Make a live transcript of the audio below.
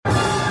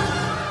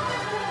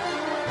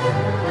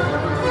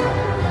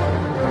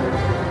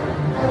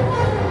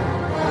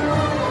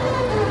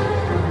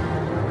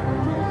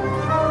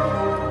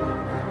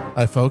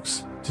Hi,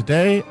 folks.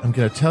 Today, I'm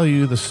going to tell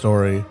you the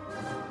story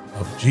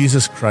of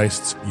Jesus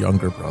Christ's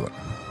younger brother.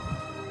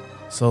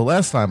 So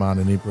last time on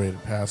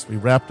Inebriated Past, we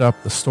wrapped up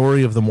the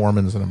story of the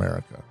Mormons in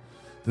America.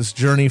 This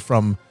journey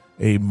from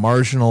a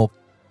marginal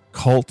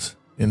cult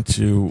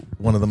into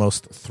one of the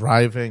most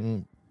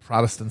thriving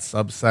Protestant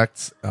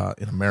subsects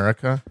in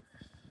America,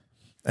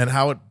 and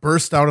how it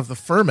burst out of the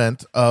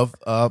ferment of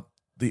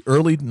the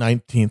early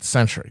 19th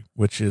century,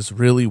 which is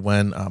really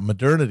when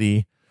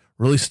modernity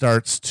really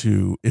starts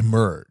to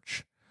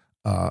emerge,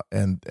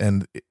 and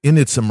in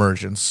its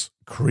emergence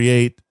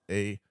create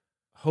a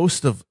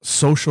host of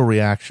social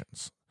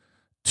reactions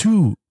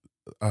to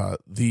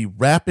the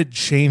rapid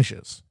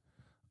changes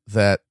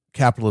that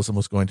capitalism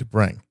was going to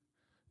bring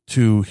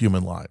to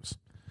human lives.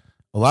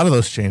 A lot of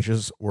those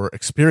changes were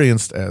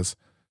experienced as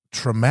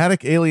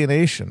traumatic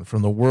alienation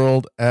from the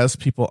world as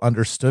people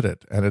understood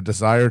it, and a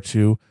desire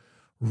to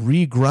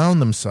reground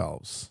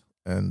themselves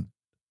and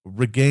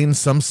regain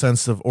some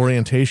sense of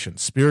orientation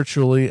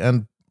spiritually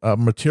and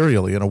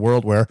materially in a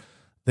world where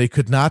they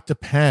could not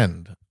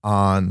depend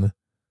on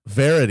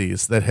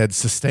verities that had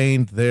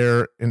sustained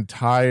their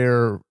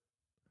entire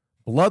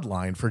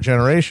bloodline for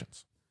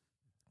generations.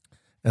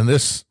 And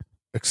this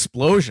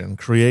explosion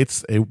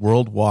creates a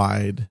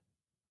worldwide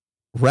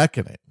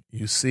reckoning.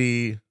 You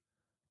see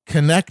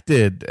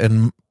connected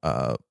and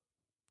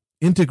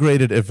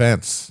integrated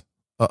events,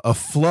 a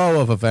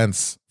flow of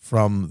events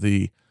from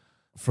the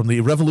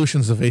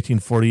revolutions of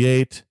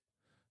 1848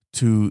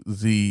 to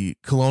the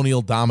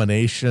colonial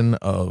domination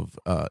of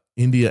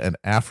India and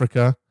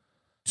Africa,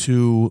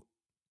 to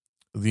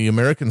the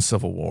American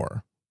Civil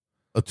War,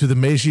 to the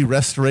Meiji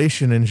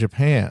Restoration in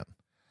Japan,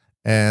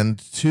 and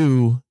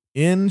to,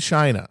 in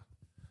China,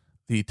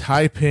 the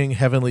Taiping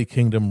Heavenly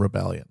Kingdom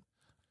Rebellion,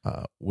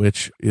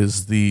 which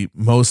is the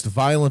most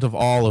violent of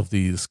all of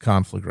these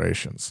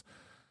conflagrations.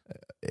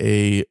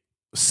 A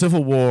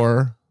civil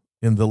war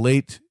in the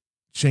late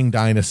Qing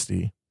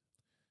dynasty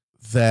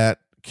that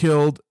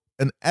killed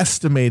an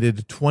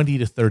estimated 20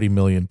 to 30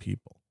 million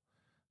people,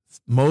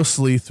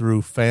 mostly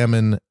through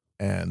famine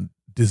and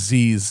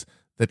disease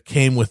that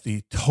came with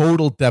the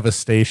total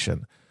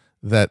devastation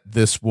that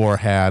this war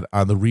had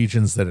on the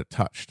regions that it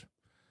touched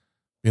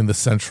in the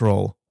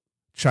central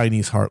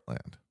Chinese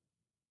heartland.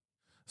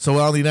 So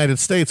while in the United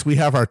States, we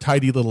have our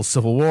tidy little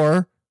Civil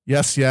War.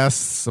 Yes,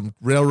 some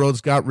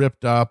railroads got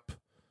ripped up.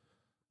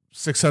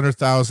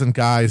 600,000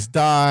 guys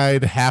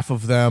died, half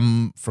of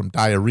them from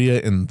diarrhea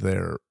in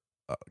their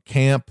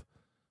camp.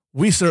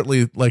 We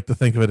certainly like to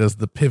think of it as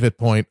the pivot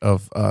point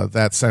of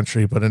that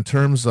century, but in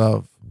terms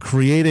of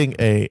creating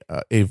a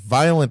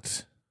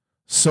violent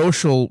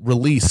social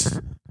release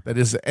that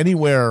is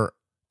anywhere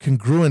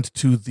congruent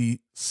to the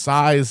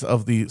size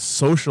of the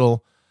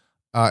social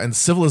and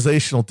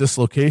civilizational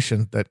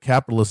dislocation that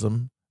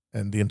capitalism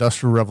and the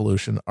Industrial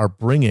Revolution are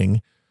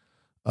bringing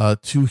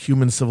to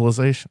human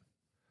civilization.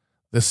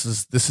 This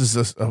is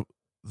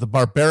the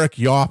barbaric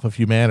yawp of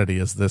humanity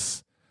as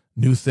this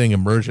new thing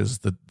emerges.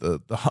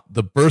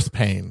 The birth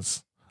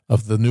pains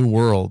of the new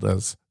world,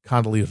 as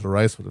Condoleezza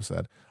Rice would have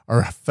said,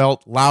 are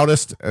felt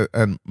loudest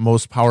and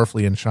most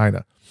powerfully in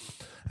China.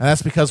 And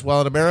that's because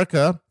while in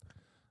America,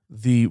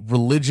 the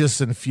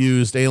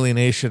religious-infused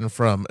alienation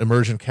from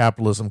emergent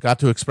capitalism got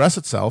to express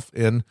itself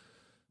in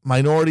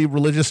minority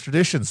religious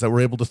traditions that were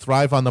able to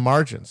thrive on the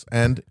margins.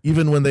 And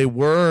even when they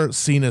were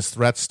seen as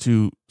threats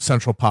to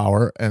central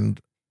power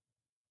and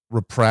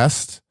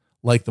repressed,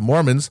 like the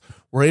Mormons,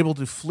 were able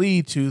to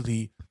flee to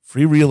the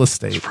free real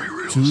estate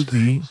to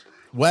the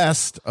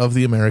west of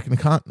the American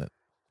continent.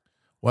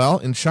 Well,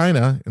 in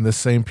China, in this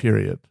same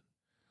period,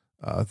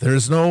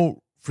 there's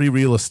no free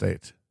real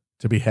estate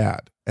to be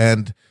had.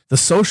 And the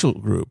social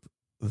group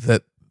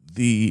that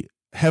the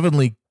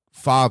heavenly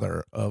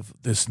father of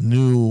this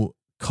new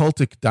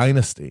cultic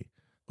dynasty,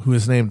 who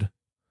is named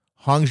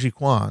Hongji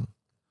Quan,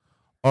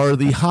 are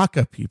the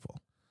Hakka people.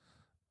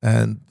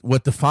 And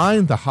what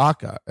defined the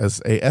Hakka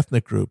as a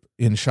ethnic group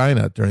in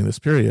China during this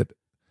period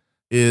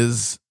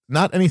is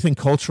not anything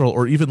cultural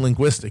or even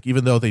linguistic,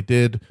 even though they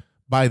did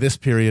by this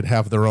period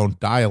have their own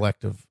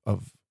dialect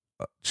of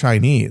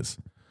Chinese.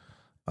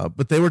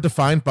 But they were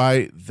defined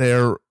by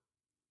their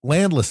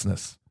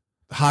landlessness.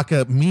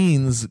 Hakka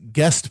means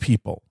guest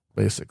people,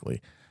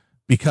 basically,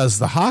 because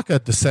the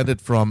Hakka descended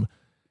from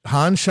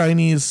Han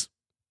Chinese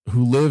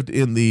who lived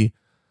in the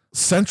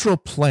Central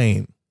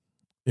Plain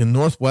in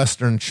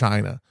northwestern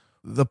China,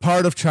 the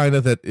part of China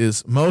that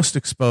is most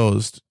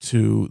exposed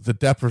to the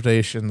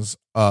depredations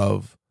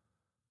of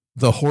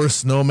the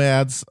horse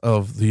nomads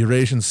of the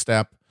Eurasian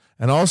steppe,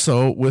 and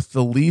also with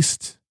the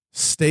least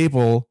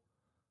stable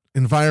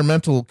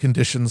environmental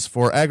conditions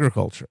for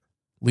agriculture,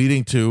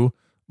 leading to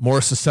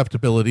more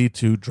susceptibility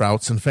to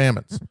droughts and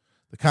famines.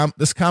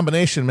 This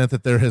combination meant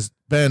that there has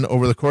been,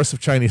 over the course of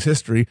Chinese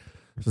history,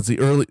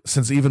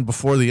 since even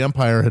before the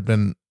empire had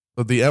been,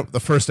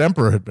 the first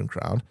emperor had been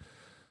crowned,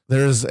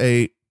 there's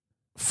a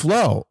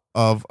flow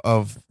of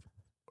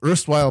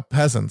erstwhile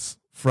peasants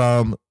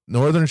from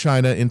northern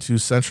China into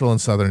central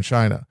and southern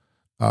China.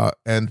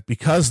 And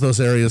because those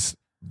areas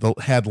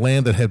had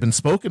land that had been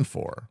spoken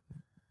for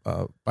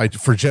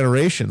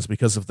generations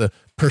because of the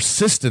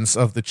persistence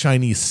of the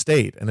Chinese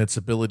state and its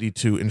ability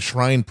to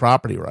enshrine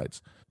property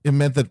rights. It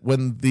meant that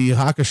when the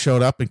Hakka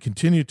showed up and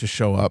continued to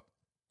show up,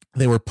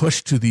 they were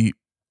pushed to the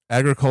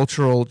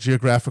agricultural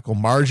geographical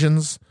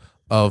margins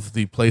of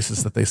the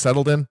places that they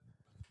settled in.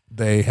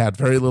 They had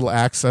very little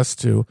access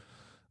to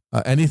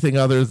anything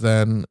other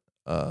than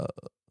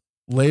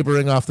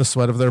laboring off the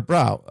sweat of their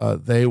brow.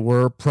 They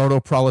were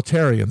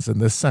proto-proletarians in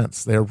this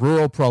sense. They're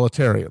rural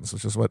proletarians,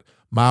 which is what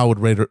Mao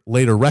would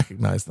later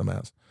recognize them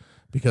as,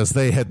 because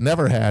they had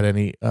never had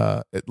any,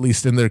 at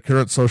least in their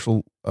current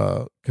social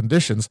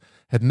conditions,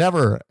 had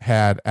never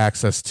had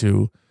access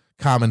to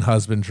common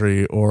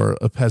husbandry or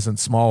a peasant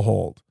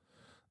smallhold.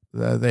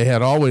 They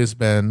had always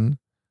been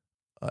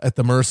at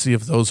the mercy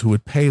of those who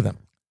would pay them.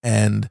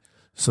 And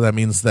so that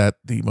means that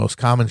the most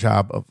common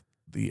job of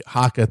the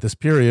Hakka at this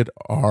period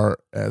are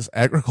as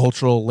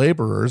agricultural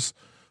laborers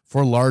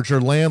for larger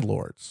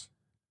landlords.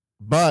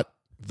 But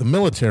the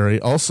military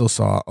also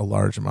saw a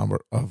large amount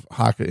of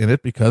Hakka in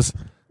it because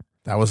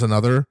that was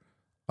another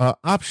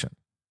option,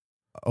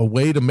 a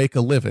way to make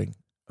a living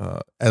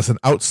as an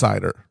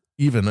outsider,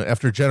 even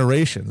after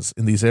generations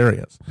in these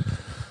areas.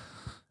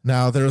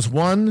 Now, there's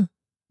one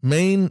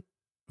main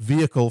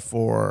vehicle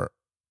for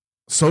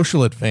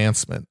social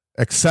advancement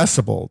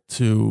accessible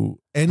to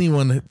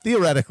anyone,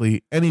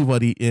 theoretically,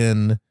 anybody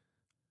in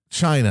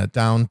China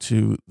down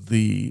to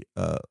the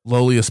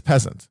lowliest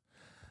peasant.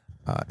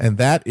 And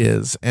that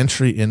is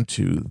entry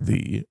into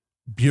the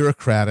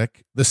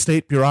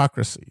state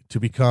bureaucracy, to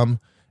become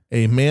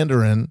a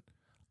mandarin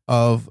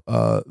of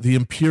the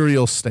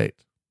imperial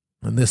state.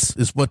 And this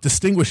is what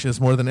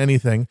distinguishes more than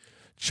anything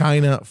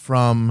China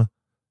from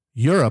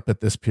Europe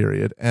at this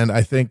period. And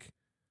I think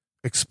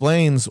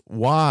explains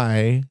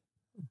why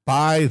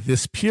by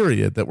this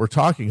period that we're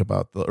talking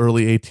about, the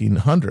early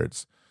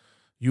 1800s,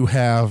 you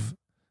have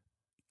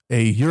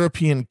a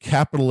European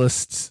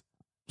capitalist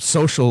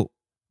social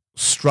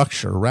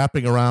structure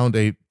wrapping around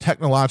a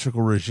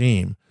technological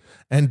regime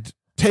and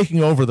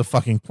taking over the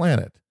fucking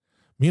planet.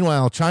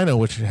 Meanwhile, China,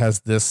 which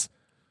has this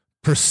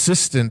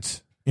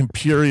persistent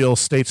imperial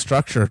state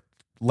structure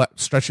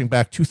stretching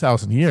back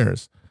 2,000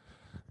 years,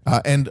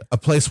 and a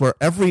place where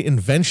every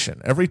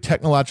invention, every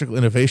technological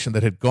innovation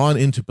that had gone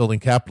into building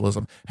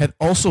capitalism had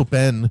also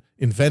been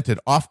invented,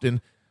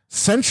 often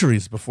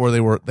centuries before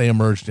they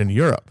emerged in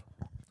Europe.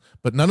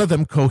 But none of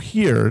them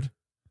cohered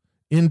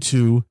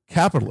into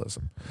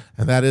capitalism.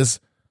 And that is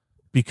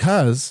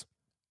because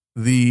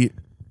the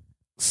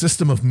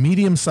system of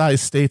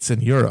medium-sized states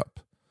in Europe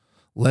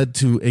led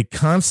to a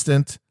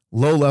constant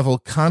low-level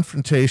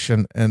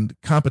confrontation and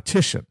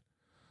competition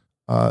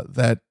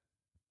that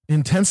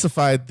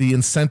intensified the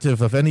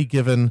incentive of any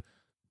given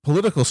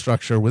political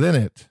structure within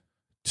it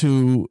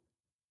to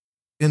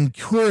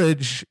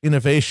encourage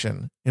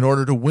innovation in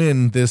order to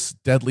win this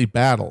deadly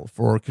battle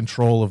for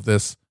control of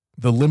the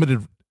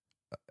limited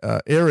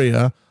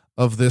area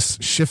of this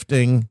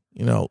shifting,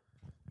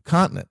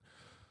 continent.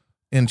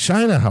 In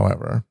China,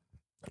 however,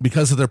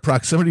 because of their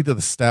proximity to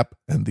the steppe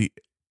and the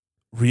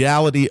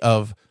reality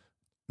of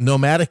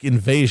nomadic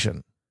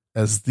invasion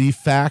as the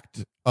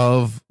fact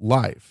of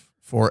life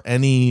for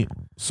any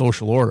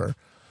social order,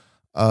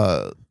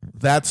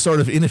 that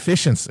sort of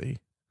inefficiency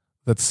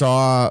that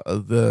saw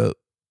the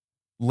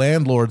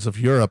landlords of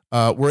Europe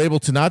were able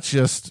to not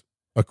just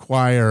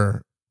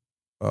acquire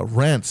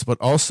rents, but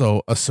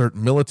also assert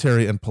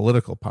military and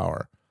political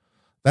power.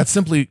 That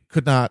simply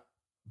could not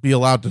be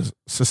allowed to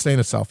sustain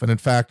itself. And in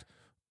fact,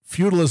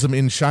 feudalism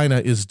in China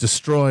is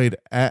destroyed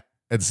at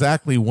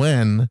exactly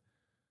when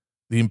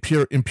the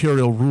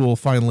imperial rule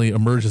finally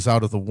emerges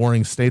out of the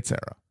Warring States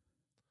era,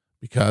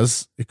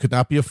 because it could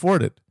not be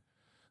afforded.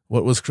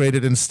 What was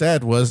created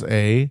instead was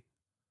a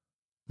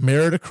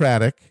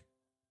meritocratic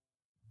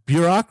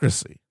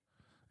bureaucracy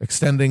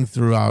extending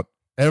throughout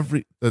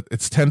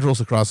its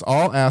tendrils across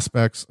all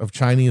aspects of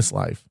Chinese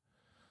life,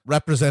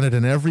 represented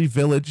in every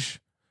village,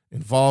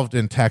 involved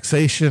in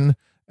taxation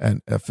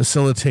and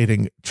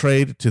facilitating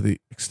trade to the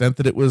extent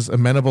that it was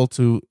amenable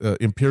to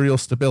imperial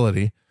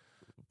stability,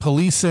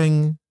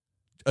 policing,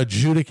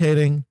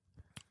 adjudicating.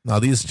 Now,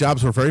 these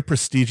jobs were very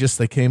prestigious.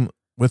 They came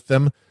with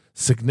them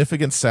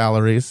significant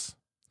salaries.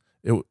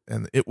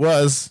 It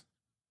was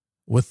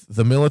with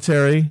the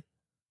military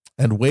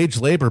and wage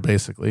labor,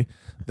 basically,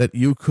 that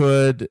you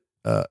could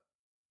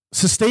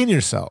sustain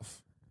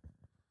yourself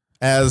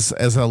as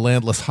a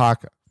landless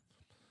Hakka.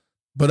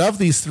 But of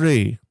these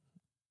three,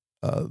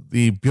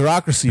 the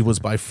bureaucracy was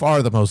by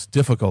far the most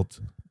difficult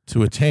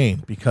to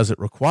attain because it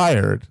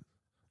required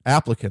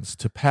applicants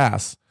to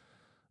pass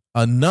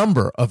a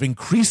number of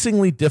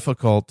increasingly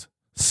difficult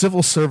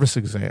civil service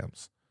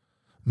exams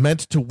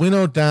meant to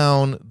winnow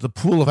down the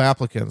pool of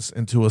applicants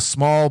into a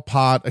small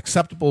pot,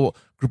 acceptable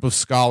group of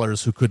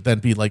scholars who could then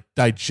be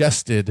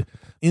digested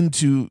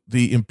into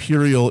the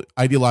imperial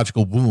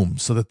ideological womb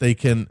so that they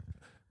can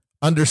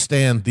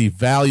understand the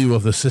value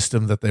of the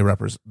system that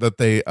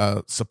they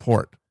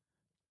support.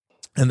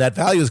 And that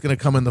value is going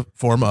to come in the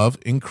form of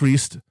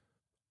increased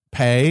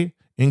pay,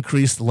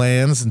 increased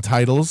lands and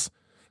titles.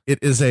 It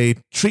is a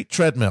treat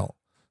treadmill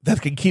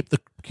that can keep the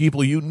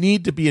people you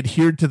need to be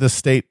adhered to the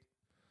state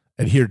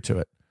adhered to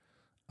it.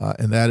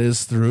 And that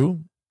is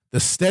through the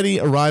steady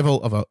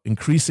arrival of an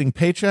increasing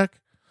paycheck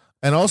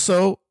and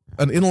also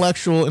an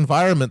intellectual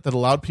environment that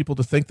allowed people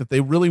to think that they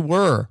really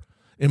were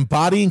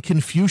embodying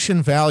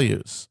Confucian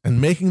values and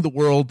making the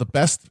world the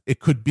best it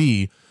could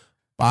be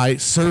by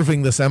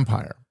serving this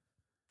empire.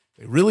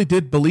 They really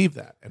did believe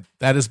that. And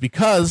that is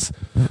because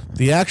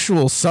the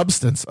actual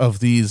substance of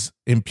these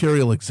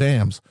imperial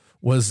exams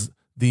was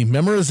the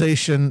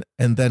memorization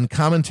and then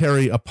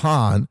commentary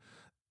upon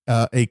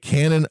a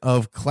canon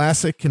of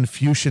classic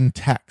Confucian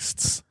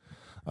texts.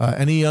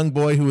 Any young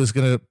boy who was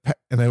going to,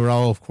 and they were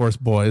all, of course,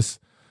 boys,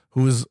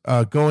 who was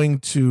going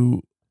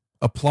to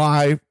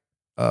apply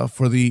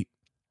for the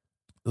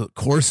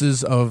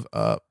courses of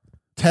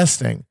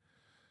testing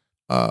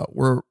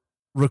were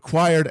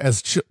required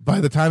by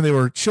the time they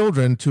were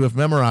children to have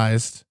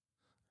memorized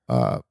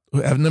what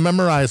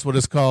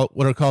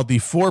are called the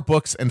 4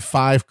 books and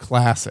 5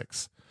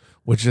 classics,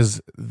 which is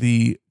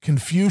the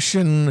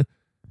Confucian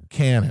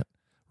canon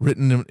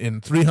written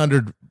in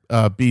 300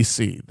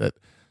 BC that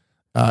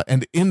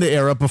and in the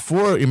era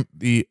before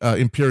the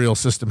imperial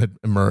system had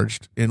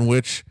emerged, in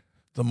which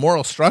the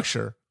moral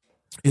structure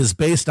is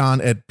based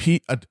on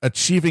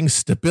achieving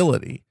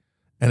stability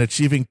and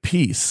achieving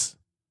peace,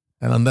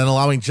 and then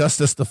allowing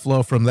justice to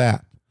flow from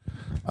that,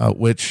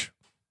 which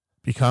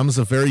becomes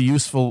a very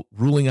useful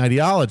ruling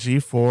ideology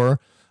for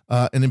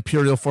an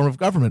imperial form of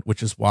government,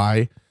 which is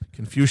why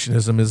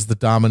Confucianism is the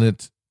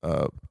dominant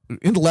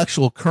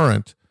intellectual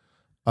current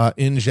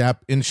in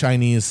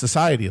Chinese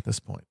society at this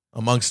point,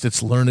 amongst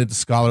its learned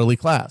scholarly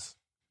class.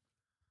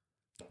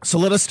 So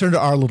let us turn to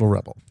our little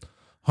rebel,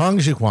 Hong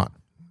Xiuquan.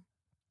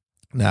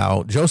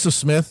 Now, Joseph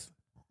Smith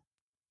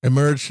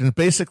emerged in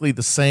basically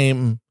the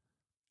same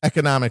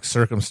economic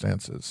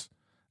circumstances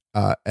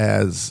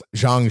as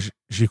Zhang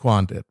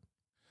Xiuquan did.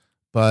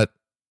 But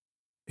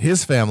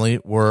his family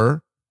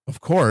were, of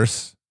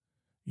course,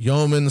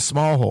 yeoman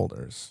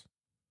smallholders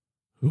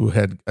who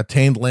had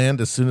attained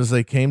land as soon as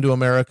they came to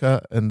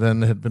America and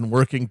then had been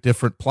working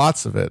different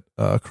plots of it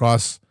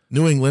across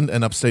New England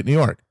and upstate New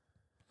York.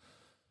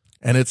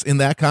 And it's in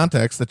that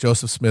context that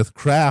Joseph Smith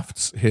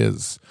crafts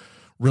his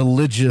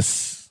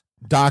religious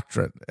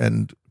doctrine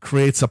and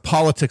creates a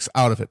politics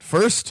out of it.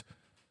 First,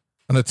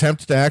 an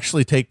attempt to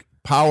actually take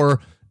power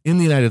in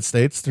the United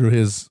States through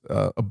his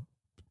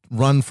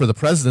run for the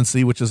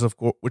presidency, which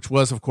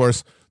was, of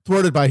course,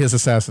 thwarted by his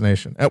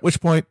assassination, at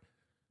which point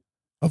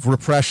of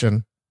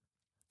repression,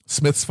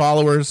 Smith's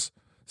followers,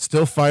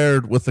 still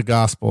fired with the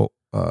gospel,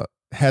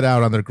 head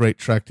out on their great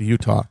trek to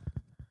Utah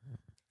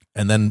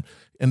and then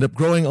end up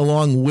growing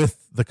along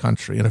with the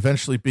country and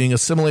eventually being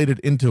assimilated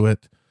into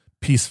it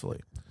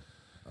peacefully.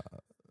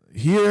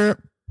 Here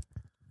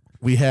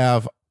we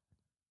have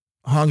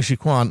Hong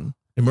Xiuquan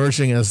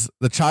emerging as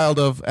the child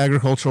of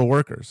agricultural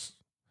workers,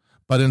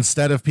 but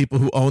instead of people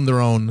who own their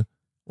own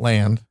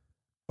land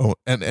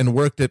and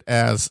worked it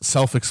as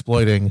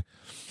self-exploiting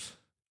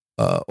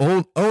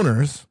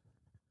owners,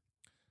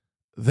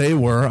 they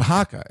were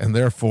Hakka and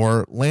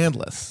therefore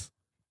landless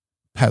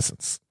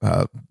peasants.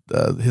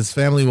 His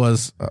family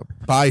was,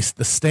 by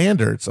the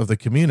standards of the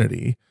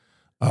community,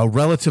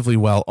 relatively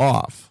well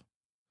off.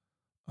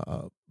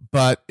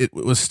 But it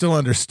was still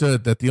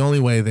understood that the only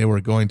way they were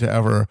going to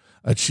ever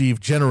achieve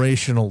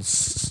generational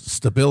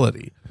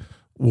stability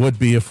would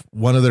be if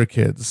one of their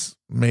kids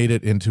made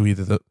it into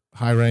either the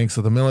high ranks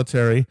of the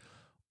military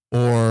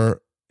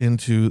or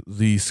into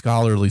the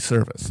scholarly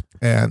service.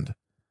 And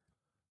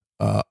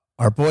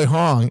our boy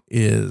Hong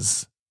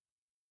is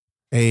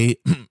a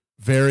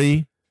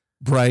very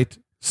bright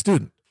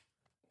student.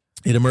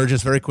 It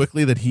emerges very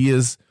quickly that he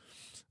is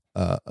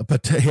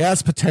he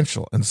has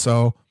potential, and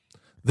so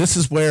this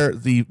is where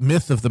the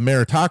myth of the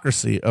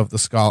meritocracy of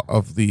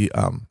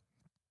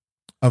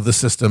the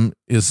system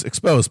is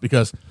exposed,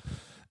 because,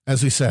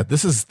 as we said,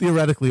 this is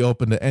theoretically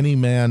open to any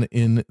man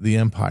in the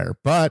empire.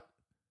 But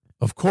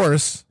of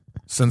course,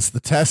 since the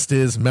test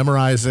is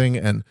memorizing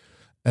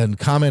and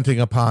commenting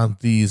upon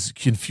these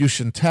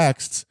Confucian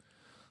texts,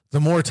 the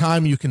more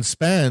time you can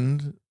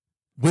spend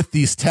with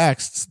these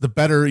texts, the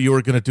better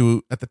you're going to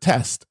do at the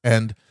test.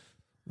 And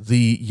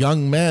the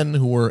young men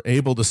who were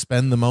able to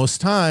spend the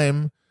most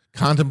time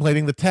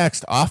contemplating the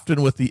text,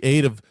 often with the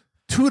aid of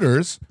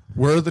tutors,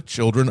 were the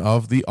children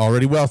of the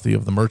already wealthy,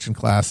 of the merchant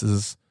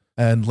classes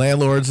and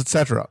landlords,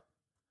 etc.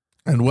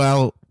 And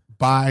while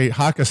by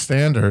Hakka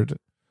standard,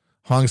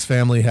 Hong's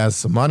family has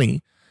some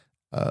money,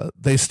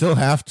 they still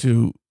have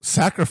to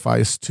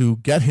sacrifice to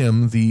get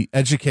him the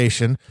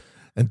education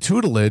and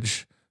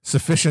tutelage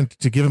sufficient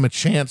to give him a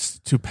chance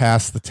to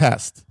pass the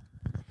test.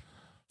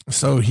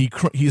 So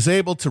he's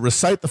able to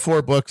recite the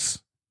 4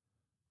 books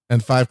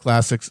and 5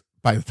 classics.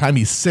 By the time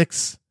he's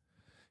 6,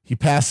 he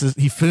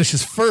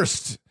finishes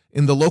first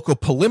in the local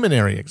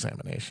preliminary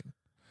examination.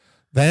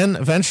 Then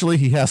eventually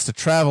he has to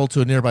travel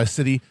to a nearby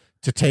city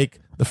to take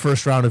the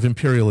first round of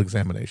imperial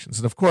examinations.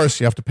 And of course,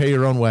 you have to pay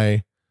your own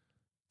way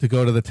to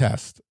go to the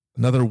test.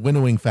 another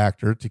winnowing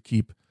factor to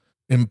keep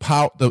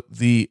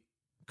the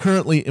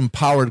currently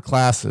empowered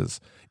classes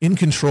in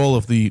control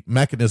of the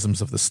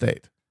mechanisms of the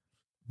state.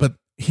 But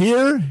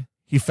here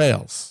he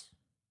fails.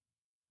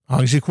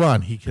 Hong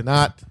Jiquan, he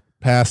cannot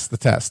pass the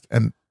test.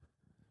 And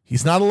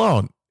he's not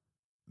alone.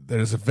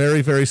 There's a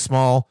very, very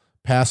small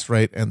pass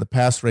rate, and the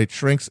pass rate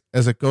shrinks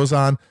as it goes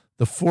on.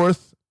 The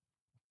fourth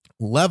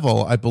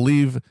level, I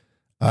believe,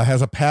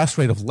 has a pass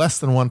rate of less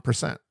than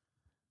 1%.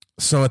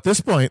 So at this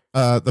point,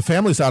 the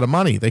family's out of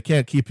money. They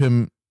can't keep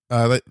him,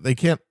 they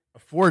can't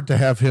afford to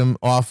have him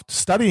off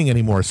studying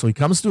anymore. So he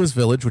comes to his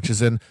village, which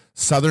is in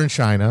southern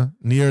China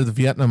near the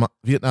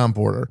Vietnam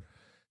border,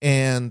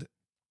 and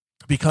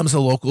becomes a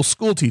local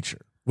school teacher,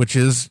 which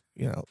is,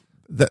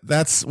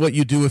 that's what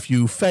you do if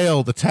you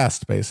fail the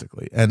test,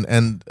 basically.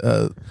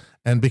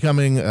 And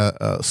becoming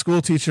a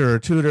school teacher or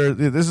tutor,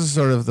 this is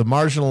sort of the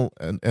marginal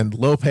and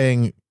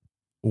low-paying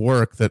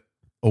work that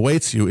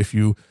awaits you if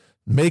you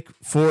make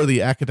for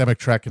the academic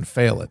track and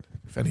fail it.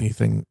 If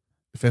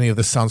any of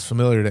this sounds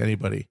familiar to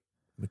anybody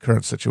in the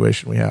current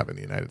situation we have in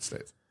the United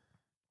States.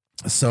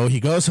 So he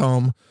goes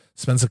home,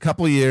 spends a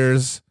couple of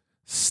years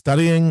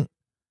studying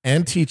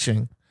and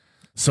teaching.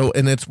 So,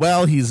 and it's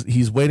while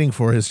he's waiting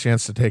for his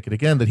chance to take it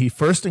again that he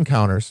first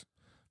encounters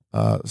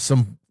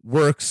some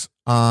works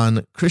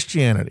on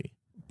Christianity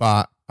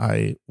by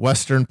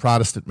Western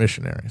Protestant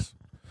missionaries.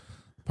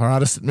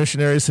 Protestant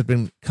missionaries had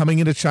been coming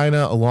into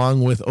China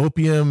along with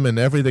opium and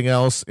everything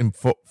else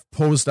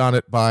imposed on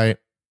it by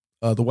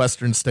the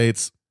Western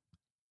states,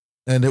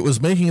 and it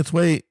was making its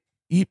way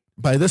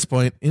by this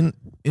point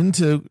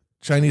into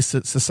Chinese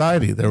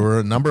society. There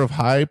were a number of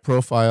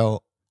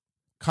high-profile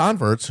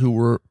converts who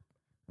were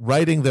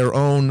writing their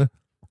own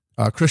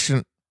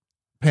Christian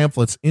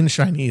pamphlets in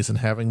Chinese and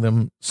having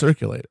them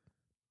circulated.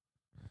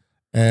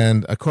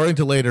 And according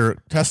to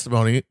later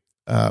testimony,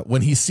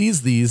 when he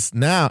sees these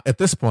now, at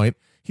this point,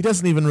 he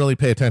doesn't even really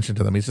pay attention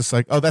to them. He's just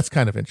like, oh, that's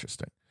kind of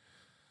interesting.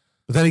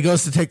 But then he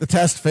goes to take the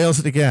test, fails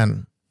it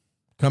again,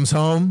 comes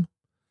home.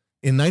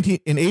 In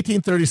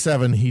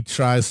 1837, he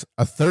tries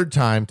a third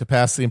time to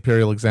pass the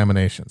imperial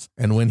examinations.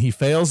 And when he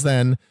fails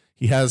then,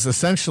 he has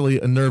essentially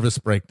a nervous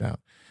breakdown.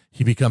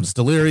 He becomes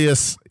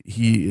delirious.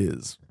 He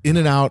is in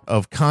and out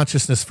of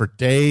consciousness for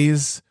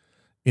days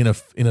in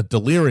a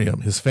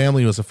delirium. His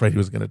family was afraid he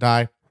was going to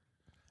die.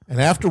 And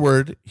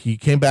afterward, he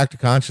came back to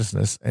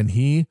consciousness, and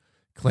he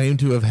claimed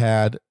to have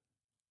had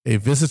a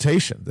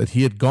visitation, that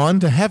he had gone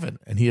to heaven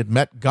and he had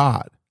met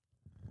God.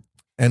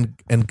 And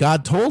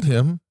God told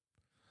him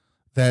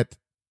that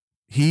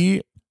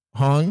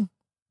Hong,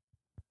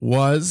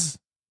 was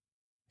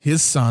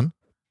his son,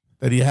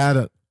 that he had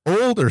an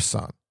older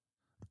son,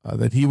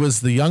 that he was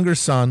the younger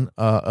son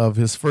of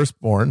his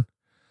firstborn,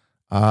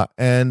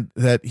 and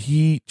that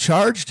he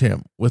charged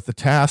him with the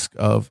task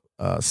of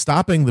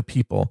stopping the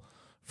people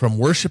from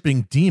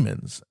worshiping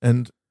demons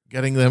and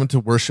getting them to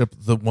worship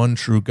the one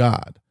true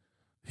God,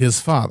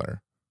 his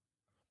father.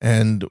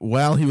 And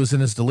while he was in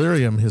his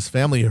delirium, his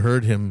family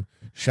heard him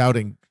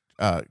shouting,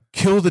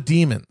 kill the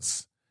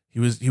demons. He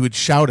would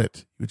shout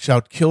it. He would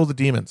shout, kill the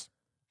demons.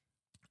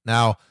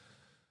 Now,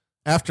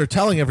 after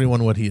telling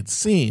everyone what he had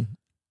seen,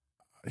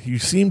 he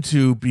seemed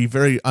to be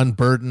very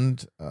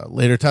unburdened.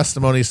 Later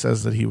testimony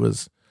says that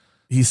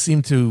he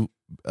seemed to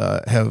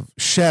have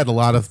shed a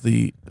lot of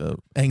the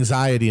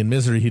anxiety and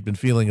misery he'd been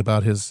feeling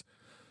about his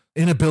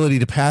inability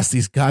to pass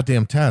these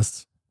goddamn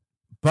tests.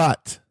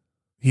 But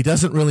he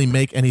doesn't really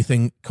make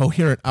anything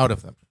coherent out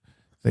of them.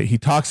 He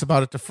talks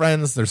about it to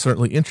friends. They're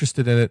certainly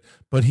interested in it,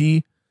 but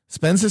he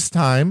spends his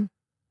time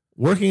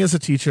working as a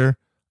teacher.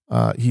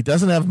 He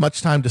doesn't have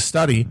much time to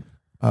study,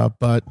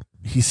 but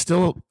he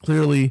still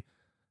clearly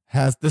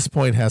has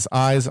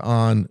eyes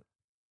on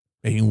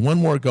making one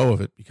more go of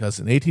it, because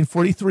in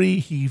 1843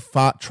 he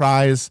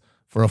tries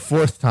for a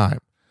fourth time,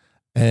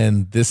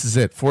 and this is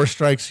it. 4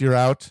 strikes, you're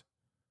out.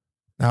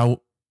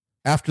 Now,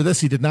 after this,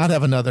 he did not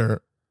have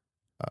another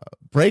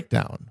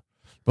breakdown,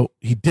 but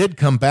he did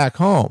come back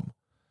home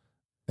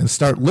and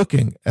start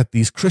looking at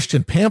these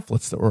Christian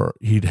pamphlets that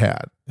he'd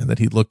had and that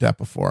he'd looked at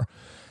before,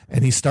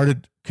 and he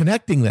started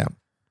connecting them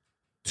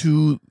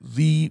to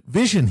the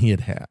vision he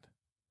had had,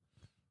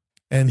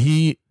 and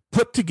he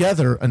put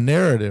together a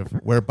narrative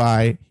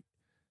whereby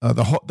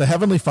the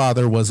Heavenly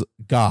Father was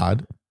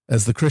God,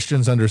 as the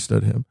Christians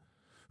understood him,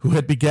 who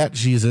had begat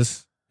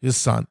Jesus, his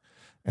son,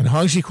 and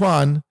Hong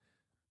Jiquan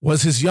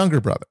was his younger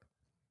brother,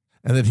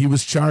 and that he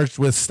was charged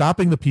with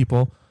stopping the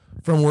people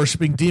from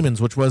worshiping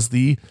demons, which was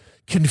the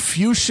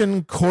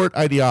Confucian court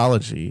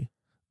ideology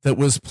that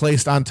was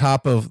placed on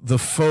top of the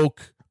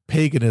folk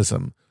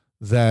paganism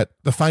that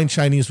the fine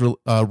Chinese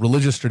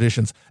religious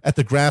traditions at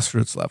the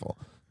grassroots level.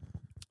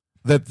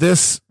 That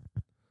this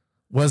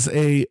was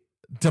a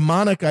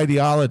demonic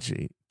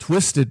ideology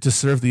twisted to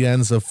serve the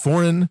ends of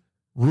foreign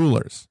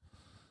rulers,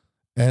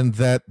 and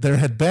that there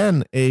had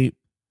been a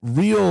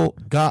real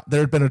God,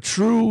 there had been a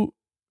true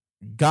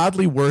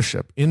godly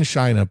worship in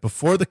China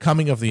before the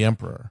coming of the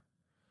emperor,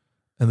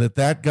 and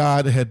that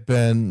God had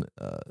been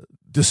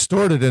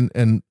distorted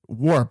and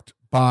warped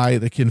by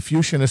the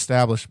Confucian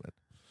establishment,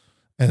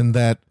 And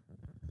that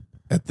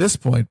at this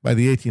point, by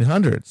the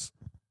 1800s,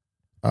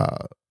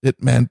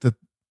 it meant that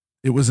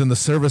it was in the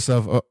service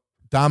of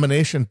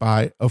domination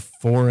by a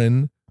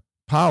foreign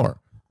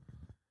power.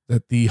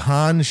 That the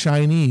Han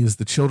Chinese,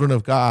 the children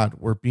of God,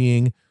 were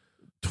being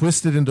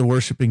twisted into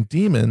worshiping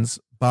demons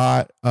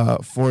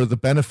for the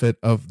benefit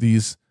of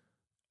these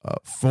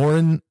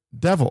foreign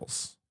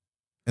devils.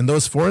 And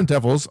those foreign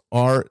devils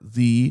are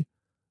the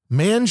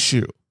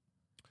Manchu.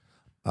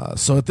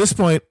 So at this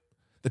point,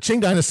 the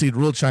Qing dynasty had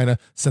ruled China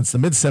since the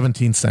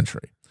mid-17th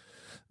century.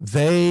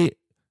 They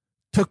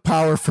took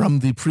power from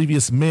the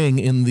previous Ming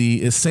in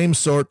the same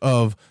sort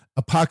of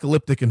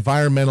apocalyptic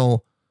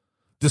environmental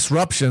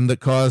disruption that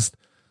caused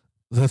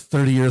the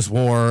 30 Years'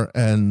 War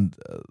and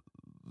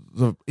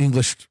the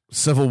English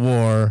Civil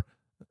War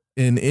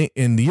in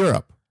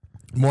Europe.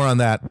 More on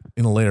that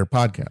in a later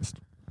podcast.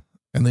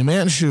 And the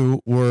Manchu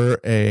were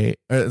the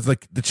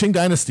Qing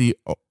dynasty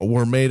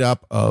were made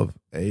up of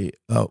a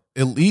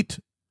elite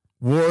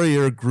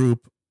warrior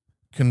group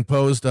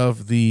composed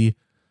of the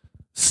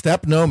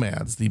steppe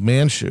nomads, the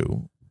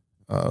Manchu,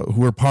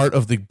 who were part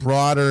of the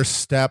broader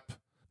steppe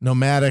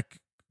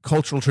nomadic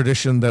cultural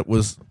tradition that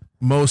was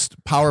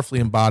most powerfully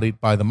embodied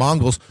by the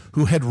Mongols,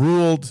 who had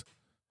ruled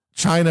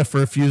China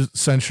for a few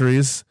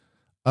centuries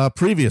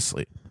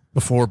previously,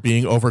 before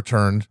being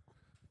overturned,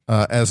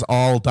 as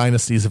all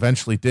dynasties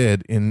eventually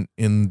did in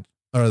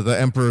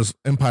the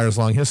empire's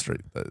long history.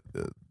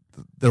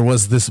 There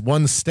was this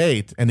one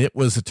state, and it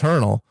was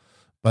eternal,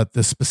 but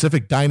the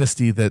specific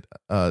dynasty that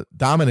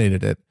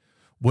dominated it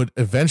would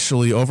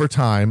eventually, over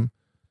time,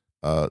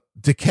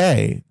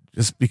 decay,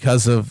 just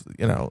because of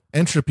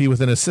entropy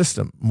within a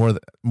system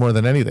more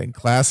than anything.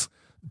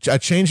 A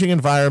changing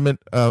environment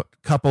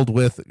coupled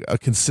with a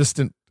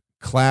consistent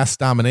class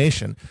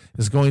domination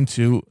is going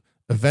to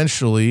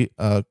eventually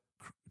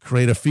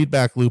create a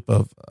feedback loop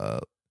of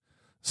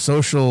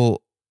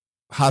social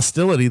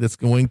hostility that's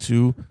going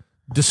to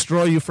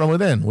destroy you from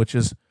within.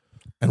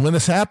 And when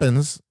this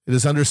happens, it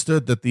is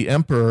understood that the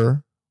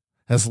emperor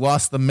has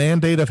lost the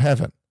mandate of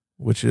heaven,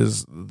 which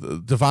is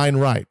the divine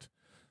right.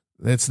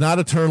 It's not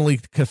eternally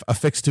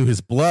affixed to his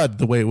blood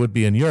the way it would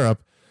be in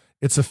Europe.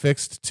 It's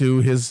affixed to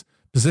his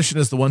position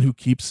as the one who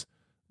keeps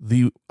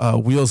the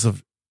wheels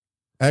of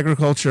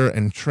agriculture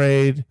and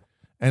trade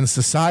and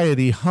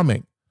society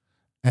humming.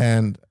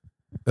 And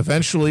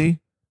eventually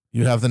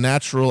you have the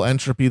natural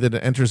entropy that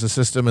enters the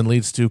system and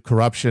leads to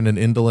corruption and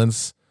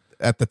indolence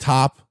at the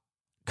top,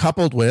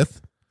 coupled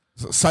with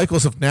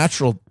cycles of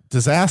natural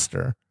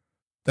disaster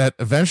that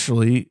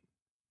eventually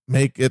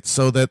make it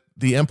so that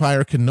the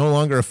empire can no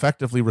longer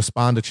effectively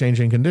respond to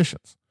changing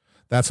conditions.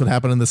 That's what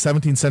happened in the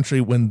 17th century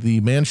when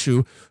the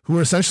Manchu, who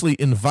were essentially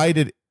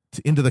invited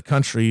into the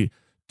country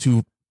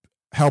to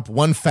help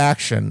one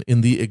faction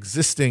in the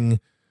existing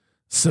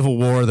civil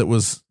war that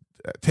was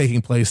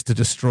taking place to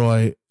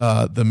destroy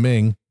the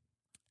Ming,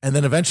 and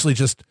then eventually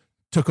just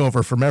took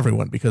over from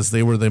everyone because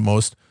they were the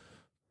most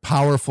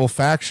powerful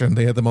faction.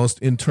 They had the most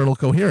internal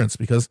coherence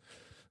because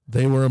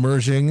they were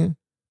emerging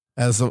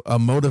as a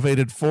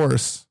motivated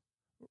force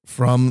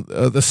from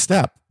the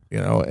steppe,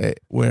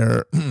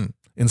 where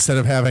instead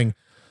of having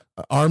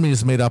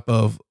armies made up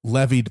of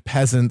levied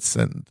peasants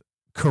and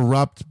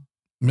corrupt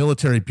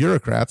military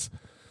bureaucrats,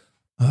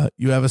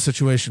 you have a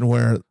situation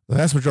where the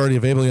vast majority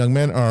of able young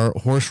men are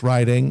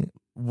well-trained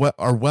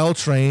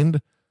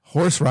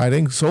horse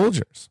riding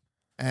soldiers.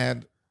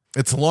 And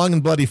it's a long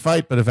and bloody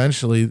fight, but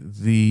eventually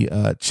the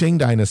Qing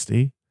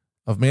dynasty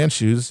of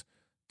Manchus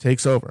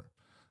takes over.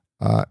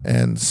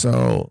 And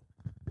so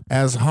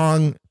as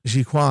Hong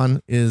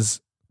Jiquan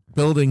is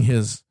building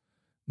his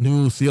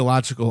new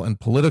theological and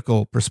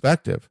political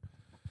perspective,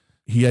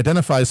 he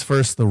identifies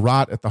first the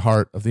rot at the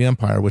heart of the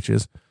empire, which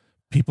is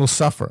people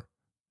suffer.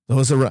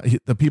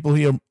 The people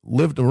he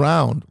lived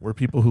around were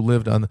people who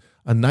lived on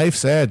a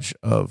knife's edge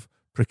of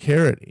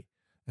precarity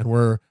and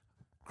were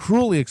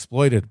cruelly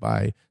exploited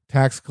by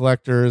tax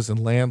collectors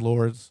and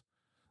landlords.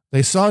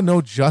 They saw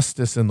no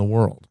justice in the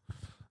world,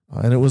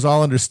 and it was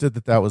all understood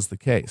that that was the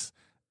case.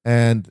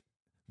 And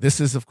this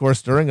is, of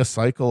course, during a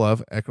cycle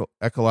of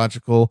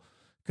ecological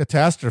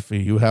catastrophe.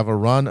 You have a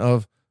run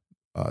of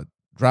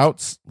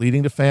droughts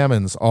leading to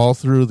famines all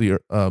through the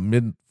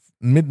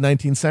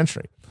mid-19th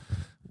century,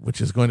 which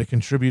is going to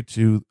contribute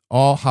to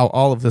how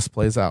all of this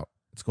plays out.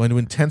 It's going to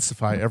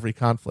intensify every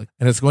conflict,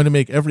 and it's going to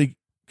make every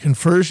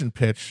conversion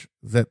pitch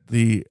that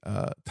the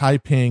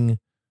Taiping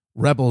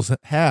rebels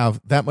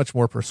have that much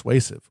more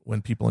persuasive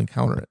when people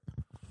encounter it.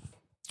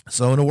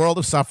 So in a world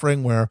of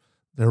suffering where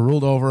they're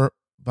ruled over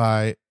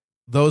by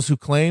those who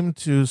claim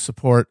to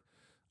support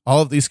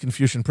all of these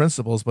Confucian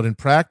principles, but in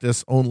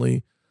practice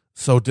only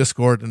sow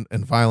discord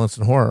and violence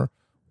and horror,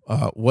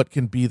 what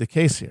can be the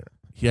case here?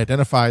 He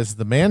identifies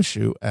the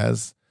Manchu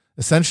as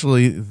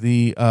essentially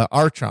the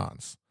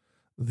archons,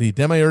 the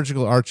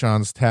demiurgical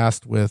archons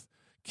tasked with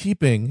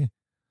keeping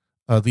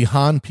the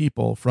Han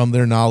people from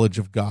their knowledge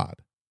of God.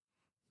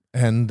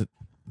 And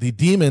the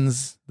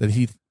demons that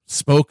he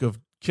spoke of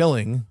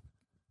killing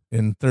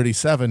in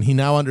 37, he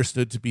now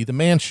understood to be the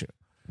Manchu.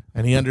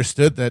 And he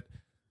understood that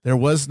There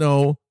was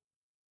no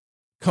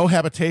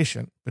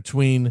cohabitation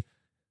between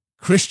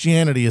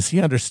Christianity as he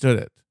understood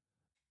it,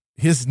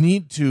 his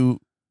need to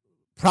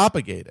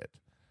propagate it,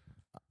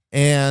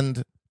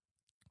 and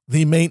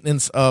the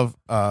maintenance of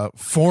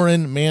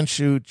foreign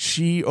Manchu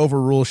Qi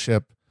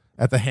overruleship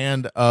at the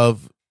hand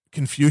of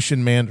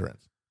Confucian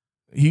mandarins.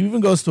 He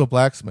even goes to a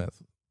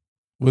blacksmith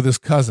with his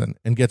cousin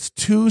and gets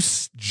two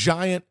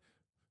giant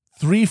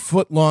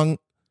 3-foot-long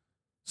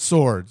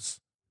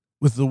swords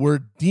with the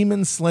word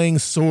demon slaying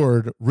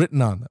sword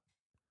written on them.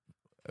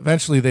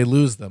 Eventually they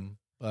lose them,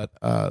 but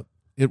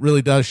it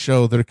really does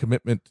show their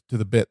commitment to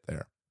the bit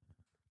there.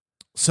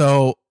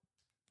 So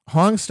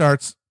Hong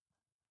starts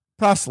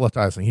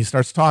proselytizing. He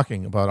starts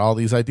talking about all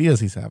these ideas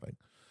he's having.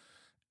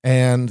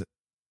 And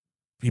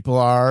people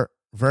are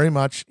very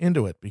much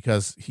into it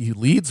because he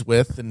leads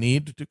with the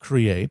need to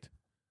create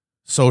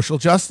social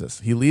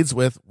justice. He leads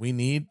with, we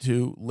need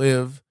to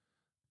live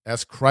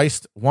as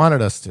Christ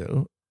wanted us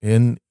to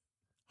in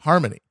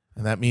harmony.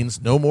 And that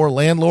means no more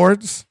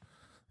landlords.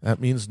 That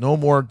means no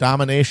more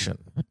domination.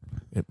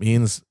 It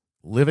means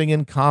living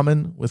in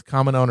common with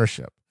common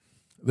ownership.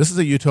 This is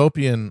a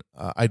utopian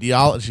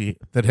ideology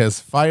that has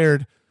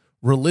fired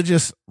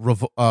religious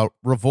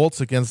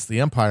revolts against the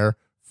empire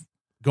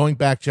going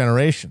back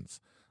generations.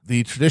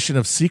 The tradition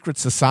of secret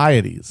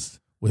societies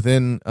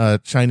within the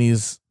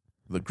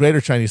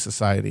greater Chinese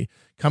society,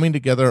 coming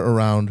together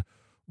around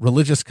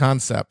religious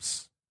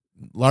concepts,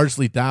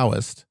 largely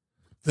Taoist,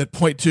 that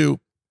point to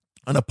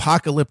an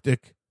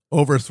apocalyptic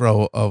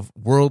overthrow of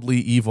worldly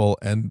evil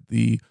and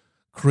the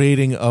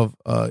creating of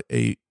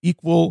a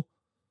equal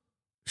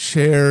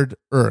shared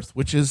earth,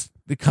 which is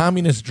the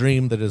communist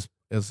dream that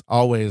has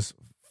always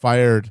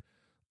fired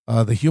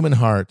the human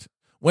heart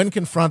when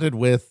confronted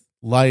with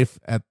life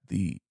at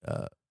the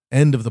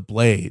end of the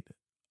blade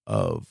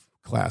of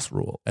class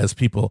rule, as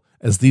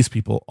these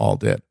people all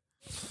did.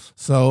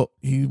 So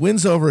he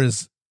wins over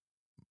his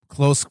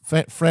close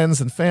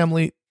friends and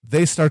family.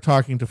 They start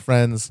talking to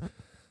friends.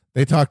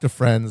 They talk to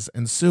friends,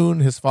 and soon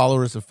his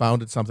followers have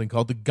founded something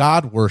called the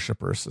God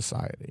Worshipper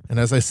Society. And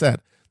as I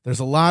said, there's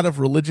a lot of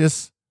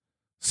religious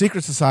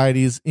secret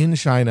societies in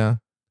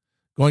China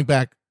going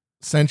back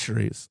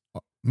centuries,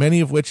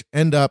 many of which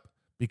end up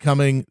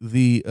becoming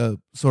the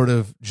sort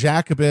of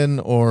Jacobin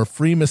or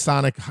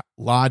Freemasonic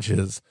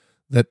lodges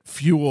that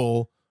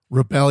fuel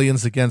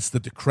rebellions against the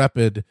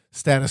decrepit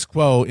status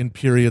quo in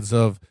periods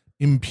of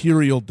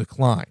imperial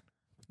decline.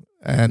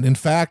 And in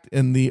fact,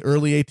 in the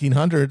early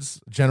 1800s,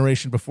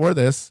 generation before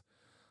this,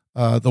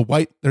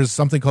 there's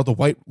something called the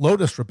White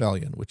Lotus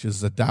Rebellion, which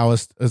is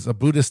a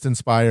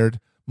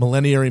Buddhist-inspired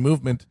millenniary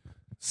movement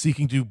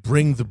seeking to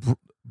bring the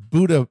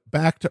Buddha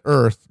back to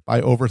earth by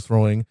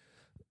overthrowing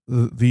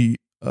the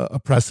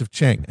oppressive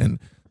Qing. And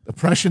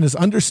oppression is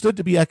understood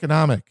to be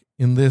economic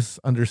in this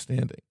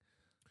understanding.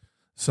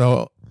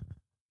 So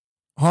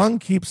Hong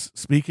keeps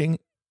speaking.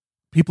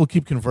 People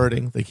keep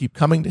converting. They keep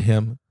coming to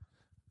him.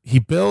 He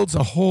builds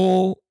a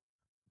whole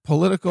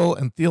political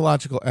and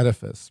theological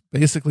edifice,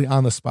 basically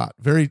on the spot,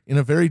 in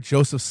a very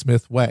Joseph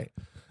Smith way,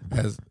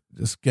 as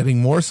just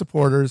getting more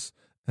supporters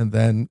and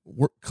then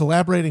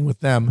collaborating with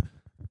them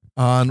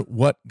on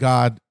what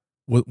God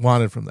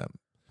wanted from them.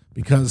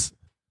 Because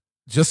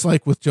just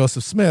like with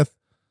Joseph Smith,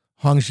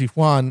 Hong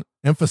Zhihuan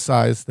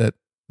emphasized that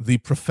the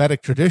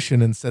prophetic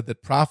tradition and said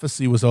that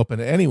prophecy was open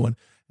to anyone.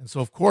 And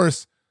so, of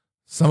course,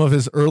 some of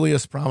his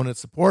earliest prominent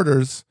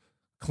supporters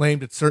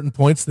claimed at certain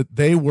points that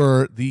they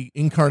were the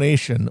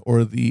incarnation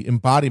or the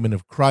embodiment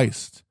of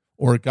Christ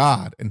or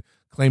God and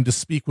claimed to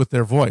speak with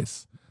their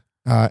voice.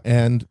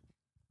 And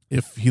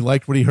if he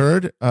liked what he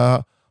heard,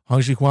 Hong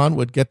Zhihuan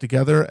would get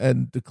together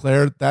and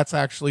declare that's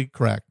actually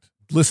correct.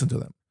 Listen to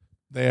them.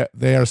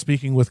 They are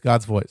speaking with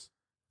God's voice.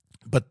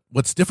 But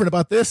what's different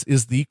about this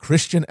is the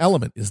Christian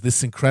element, is the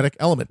syncretic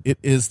element. It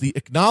is the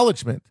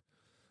acknowledgement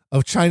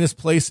of China's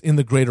place in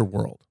the greater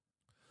world.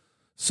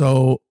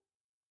 So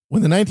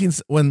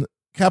when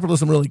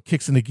capitalism really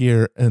kicks into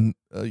gear and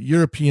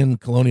European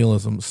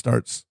colonialism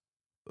starts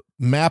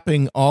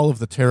mapping all of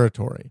the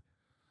territory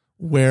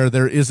where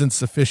there isn't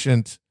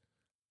sufficiently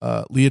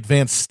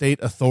advanced state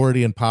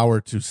authority and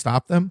power to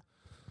stop them,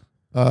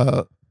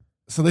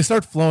 so they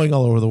start flowing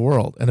all over the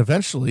world. And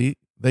eventually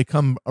they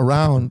come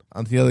around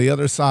on the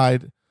other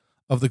side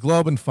of the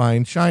globe and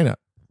find China,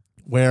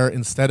 where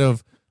instead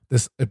of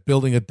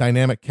building a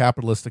dynamic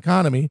capitalist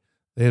economy,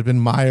 they had been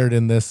mired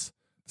in this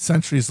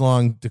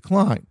centuries-long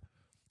decline.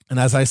 And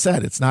as I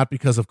said, it's not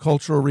because of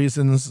cultural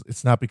reasons.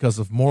 It's not because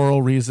of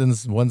moral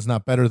reasons. One's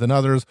not better than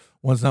others.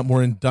 One's not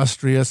more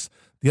industrious.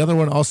 The other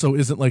one also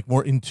isn't like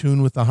more in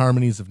tune with the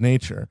harmonies of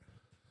nature.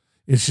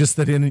 It's just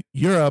that in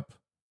Europe,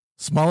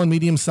 small and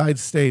medium-sized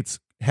states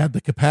had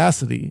the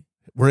capacity,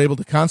 were able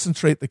to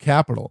concentrate the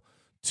capital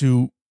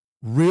to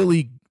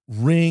really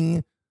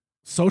wring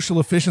social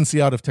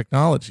efficiency out of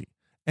technology,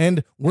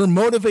 and were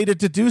motivated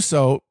to do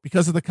so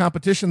because of the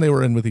competition they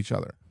were in with each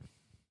other.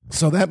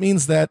 So that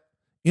means that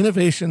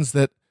innovations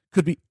that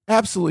could be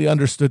absolutely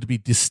understood to be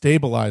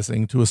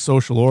destabilizing to a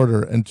social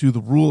order and to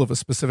the rule of a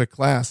specific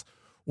class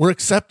were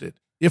accepted,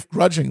 if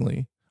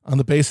grudgingly, on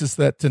the basis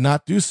that to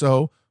not do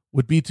so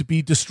would be to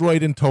be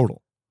destroyed in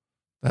total.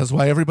 That's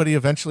why everybody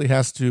eventually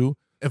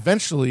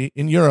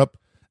in Europe,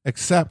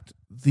 accept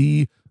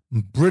the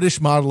British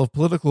model of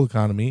political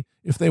economy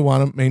if they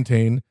want to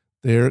maintain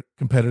their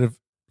competitive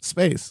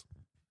space.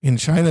 In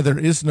China, there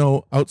is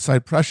no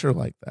outside pressure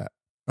like that.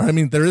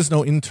 There is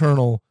no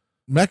internal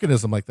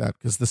mechanism like that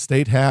because the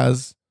state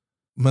has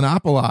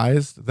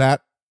monopolized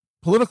that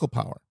political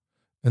power.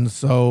 And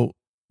so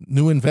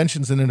new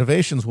inventions and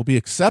innovations will be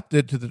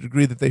accepted to the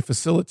degree that they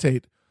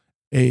facilitate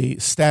a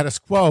status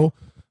quo,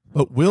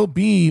 but will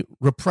be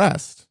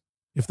repressed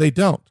if they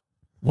don't.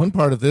 One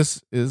part of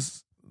this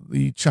is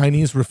the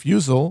Chinese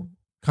refusal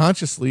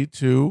consciously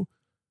to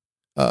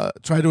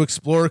try to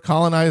explore,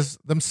 colonize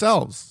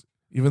themselves,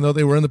 even though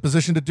they were in the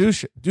position to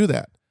do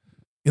that.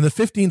 In the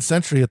 15th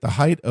century, at the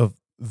height of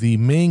the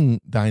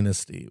Ming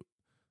dynasty,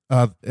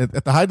 at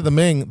the height of the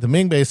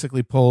Ming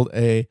basically pulled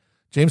a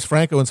James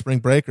Franco and Spring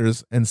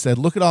Breakers and said,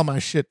 look at all my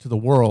shit to the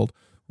world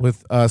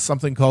with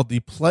something called the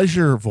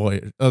treasure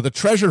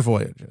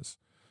voyages.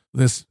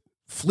 This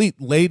fleet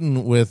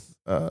laden with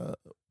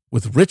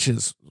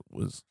riches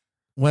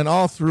went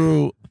all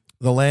through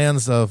the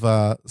lands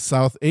of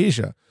South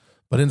Asia.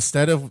 But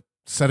instead of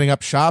setting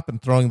up shop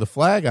and throwing the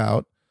flag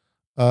out,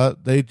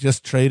 they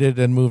just traded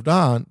and moved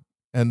on.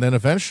 And then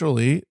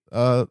eventually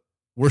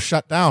were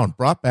shut down,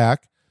 brought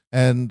back,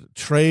 and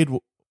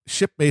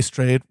ship-based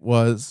trade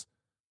was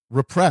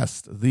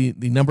repressed. The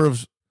number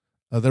of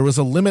there was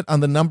a limit on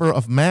the number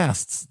of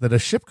masts that a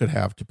ship could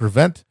have to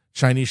prevent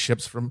Chinese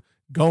ships from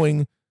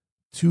going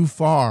too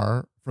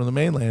far from the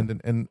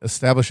mainland and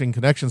establishing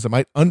connections that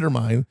might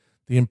undermine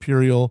the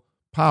imperial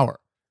power.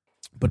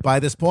 But by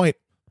this point,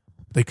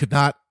 they could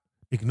not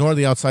ignore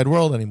the outside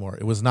world anymore.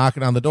 It was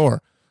knocking on the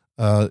door.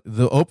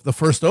 The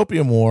first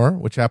Opium War,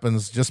 which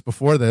happens just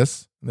before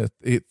this, in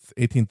the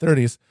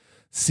 1830s,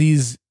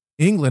 sees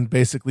England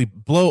basically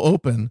blow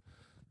open,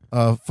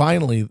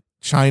 finally,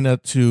 China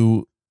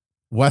to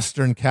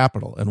Western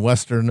capital and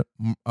Western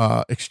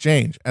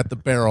exchange at the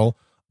barrel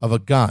of a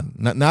gun.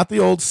 Not the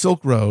old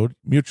Silk Road,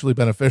 mutually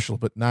beneficial,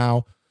 but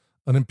now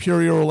an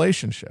imperial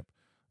relationship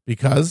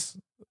because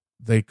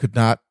they could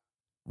not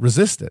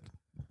resist it.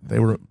 They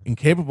were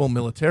incapable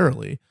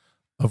militarily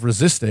of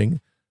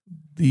resisting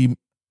the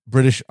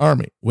British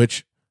Army,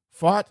 which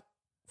fought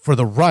for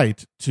the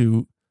right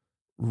to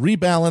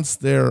rebalance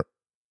their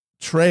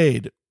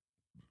trade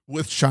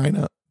with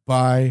China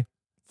by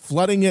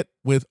flooding it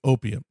with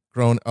opium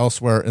grown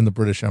elsewhere in the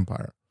British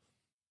Empire.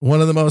 One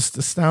of the most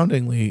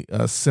astoundingly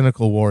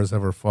cynical wars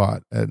ever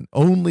fought, and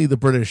only the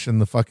British in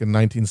the fucking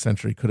 19th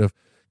century could have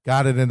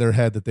got it in their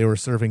head that they were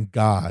serving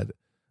God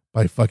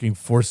by fucking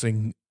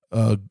forcing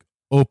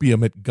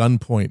opium at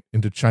gunpoint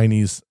into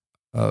Chinese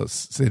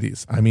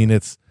cities.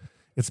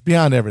 It's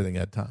beyond everything,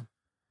 Ed Tom.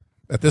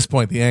 At this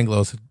point, the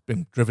Anglos had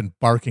been driven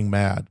barking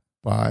mad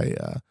by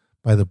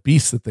the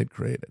beasts that they'd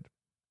created.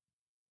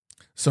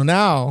 So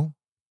now,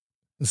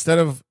 instead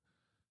of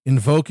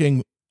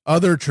invoking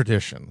other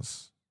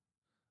traditions,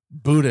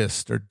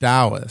 Buddhist or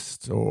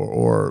Taoist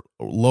or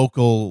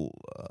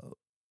local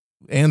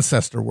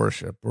ancestor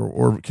worship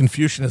or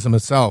Confucianism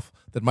itself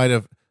that might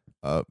have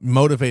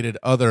motivated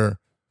other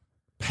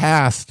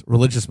past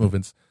religious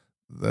movements,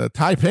 the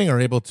Taiping are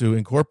able to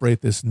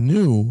incorporate this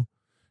new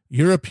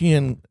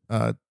European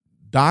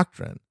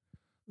doctrine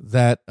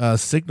that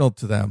signaled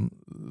to them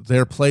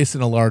their place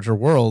in a larger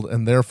world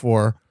and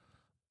therefore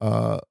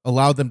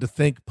allowed them to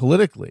think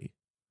politically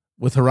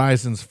with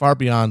horizons far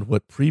beyond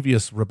what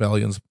previous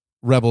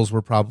rebels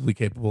were probably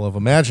capable of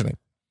imagining.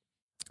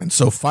 And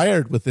so,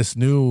 fired with this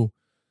new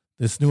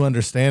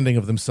understanding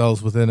of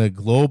themselves within a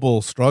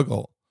global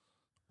struggle,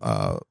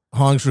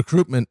 Hong's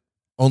recruitment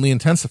only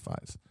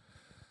intensifies,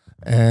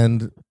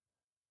 and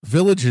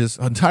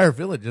entire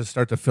villages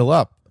start to fill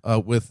up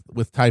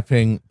with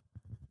Taiping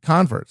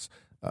converts.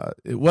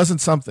 It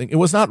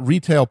was not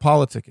retail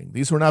politicking.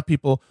 These were not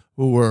people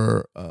who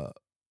were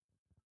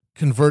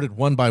converted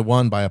one by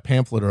a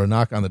pamphlet or a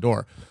knock on the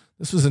door.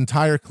 This was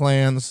entire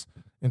clans,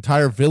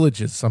 entire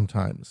villages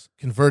sometimes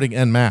converting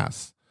en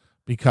masse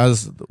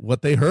because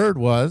what they heard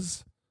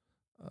was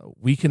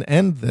we can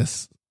end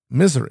this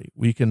misery.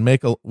 We can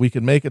make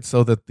it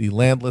so that the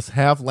landless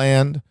have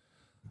land,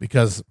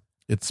 because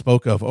it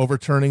spoke of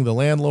overturning the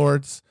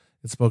landlords.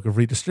 It spoke of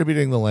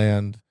redistributing the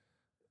land,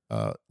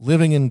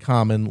 living in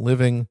common,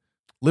 living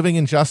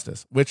in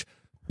justice, which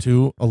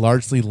to a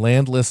largely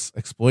landless,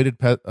 exploited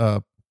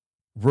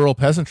rural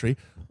peasantry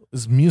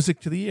is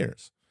music to the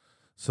ears.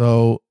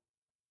 So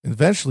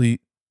eventually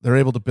they're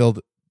able to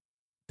build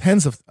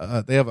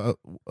they have a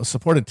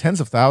support in tens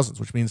of thousands,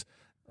 which means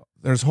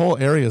there's whole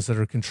areas that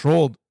are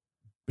controlled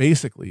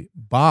basically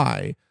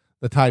by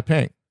the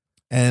Taiping.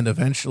 And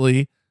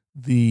eventually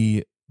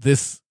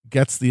this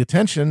gets the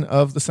attention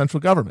of the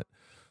central government,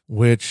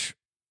 which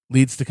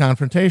leads to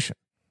confrontation.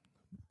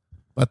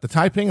 But the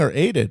Taiping are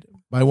aided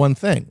by one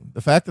thing: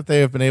 the fact that they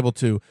have been able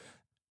to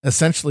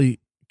essentially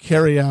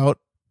carry out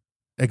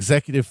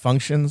executive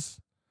functions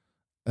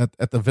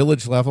at the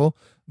village level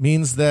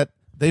means that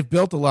they've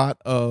built a lot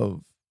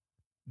of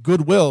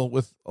goodwill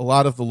with a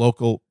lot of the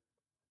local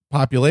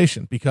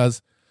population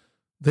because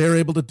they're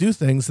able to do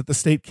things that the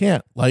state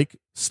can't, like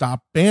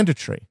stop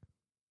banditry.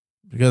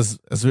 Because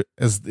as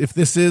if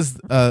this is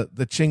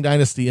the Qing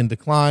dynasty in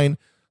decline,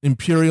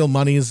 imperial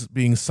monies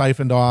being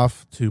siphoned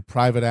off to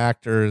private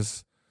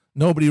actors,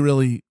 nobody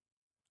really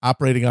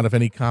operating out of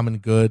any common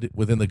good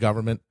within the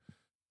government.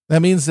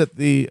 That means that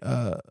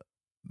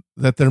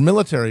that their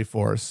military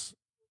force,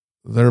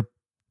 their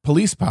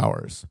police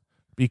powers,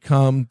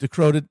 become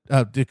decrepit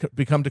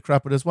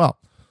as well.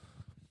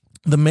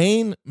 The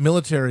main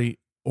military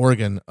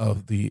organ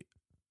of the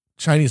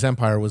Chinese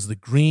Empire was the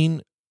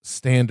Green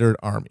Standard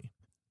Army,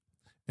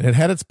 and it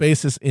had its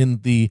basis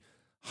in the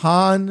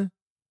Han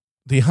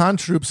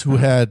troops who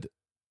had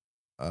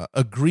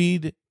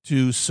agreed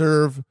to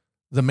serve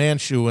the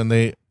Manchu when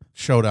they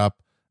showed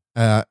up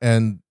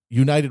and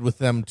united with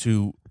them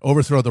to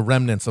overthrow the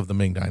remnants of the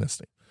Ming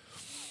dynasty.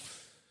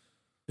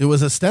 It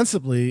was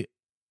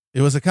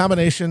a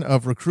combination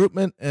of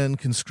recruitment and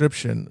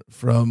conscription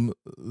from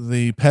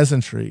the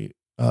peasantry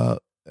and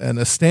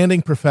a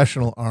standing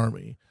professional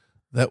army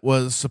that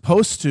was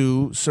supposed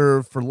to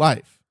serve for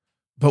life.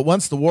 But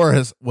once the war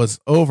was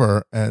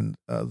over and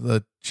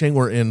the Qing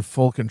were in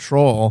full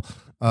control,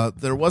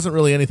 there wasn't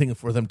really anything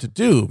for them to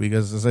do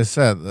because, as I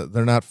said,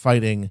 they're not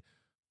fighting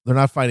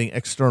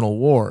external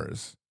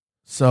wars.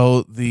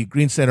 So the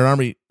Green Standard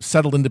Army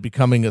settled into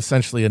becoming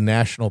essentially a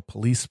national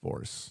police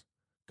force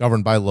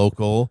governed by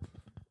local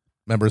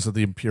members of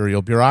the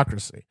imperial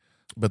bureaucracy.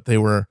 But they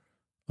were,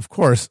 of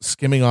course,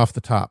 skimming off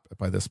the top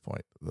by this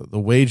point. The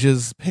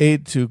wages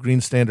paid to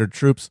Green Standard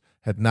troops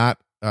had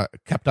not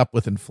kept up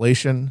with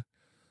inflation,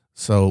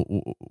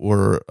 so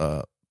were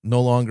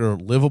no longer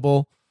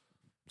livable.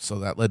 So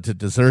that led to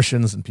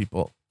desertions and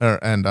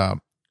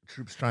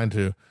troops trying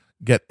to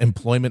get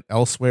employment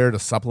elsewhere to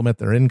supplement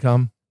their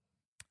income.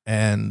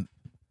 And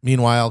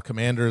meanwhile,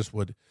 commanders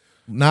would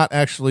not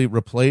actually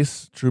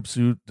replace troops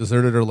who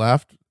deserted or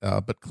left,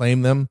 but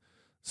claim them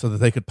so that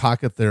they could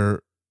pocket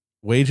their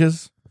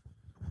wages,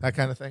 that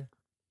kind of thing.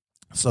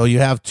 So you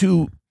have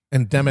two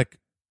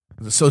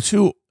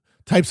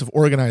types of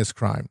organized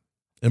crime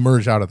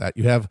emerge out of that.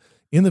 You have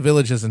in the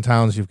villages and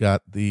towns, you've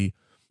got the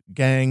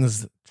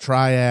gangs,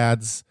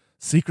 triads,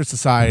 secret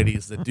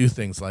societies that do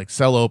things like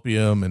sell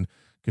opium and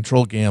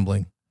control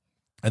gambling.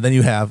 And then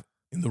you have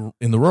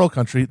in the rural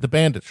country, the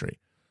banditry,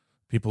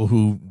 people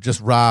who just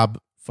rob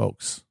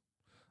folks.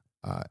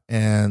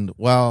 And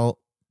while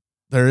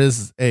there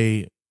is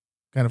a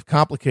kind of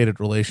complicated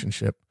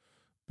relationship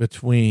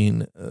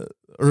between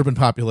urban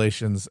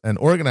populations and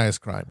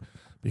organized crime,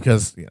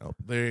 because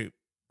they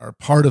are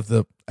part of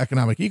the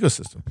economic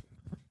ecosystem.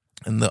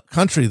 In the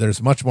country,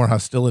 there's much more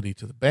hostility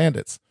to the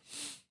bandits,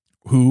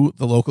 who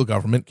the local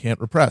government can't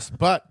repress.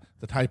 But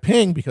the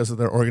Taiping, because of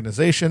their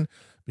organization,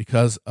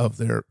 because of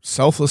their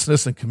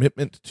selflessness and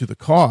commitment to the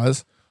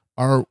cause,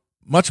 are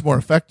much more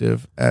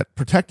effective at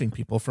protecting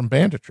people from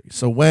banditry.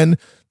 So when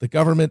the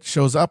government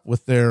shows up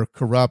with their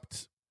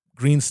corrupt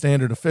Green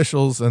Standard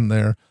officials and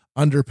their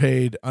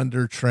underpaid,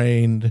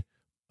 undertrained,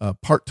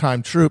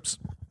 part-time troops,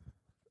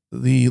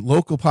 the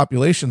local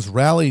populations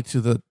rally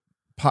to the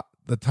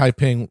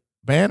Taiping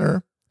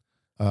banner,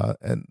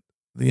 and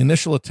the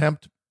initial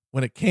attempt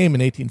when it came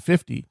in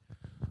 1850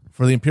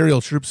 for the imperial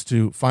troops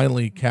to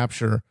finally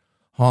capture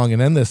Hong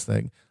and end this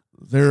thing,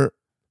 they're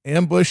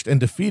ambushed and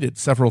defeated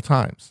several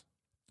times.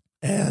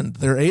 And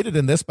they're aided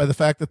in this by the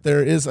fact that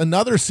there is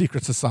another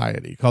secret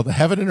society called the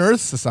Heaven and Earth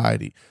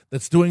Society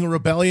that's doing a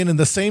rebellion in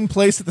the same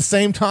place at the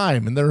same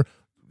time, and they're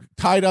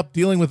tied up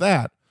dealing with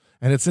that.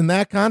 And it's in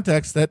that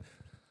context that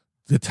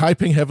the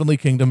Taiping Heavenly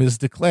Kingdom is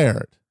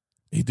declared.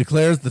 He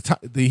declares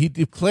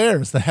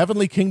the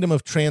Heavenly Kingdom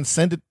of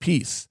Transcendent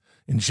Peace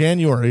in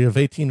January of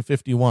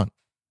 1851.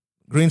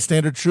 Green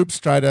Standard troops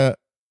try to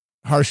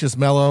harsh his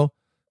mellow.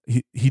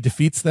 He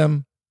defeats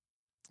them.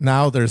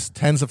 Now there's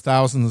tens of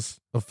thousands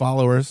of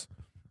followers,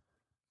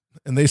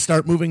 and they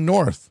start moving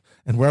north.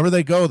 And wherever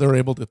they go, they're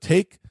able to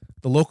take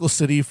the local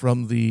city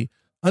from the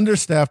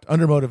understaffed,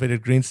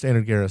 undermotivated Green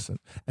Standard garrison,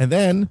 and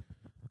then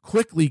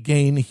quickly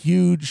gain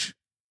huge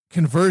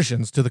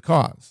conversions to the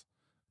cause.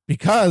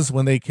 Because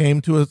when they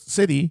came to a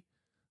city,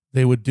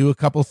 they would do a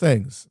couple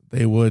things.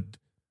 They would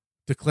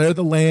declare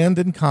the land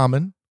in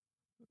common,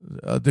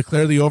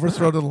 declare the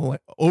overthrow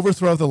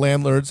of the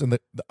landlords and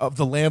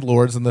the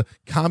landlords and the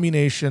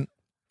communation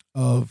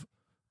of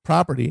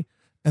property,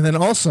 and then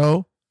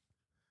also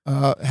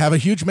have a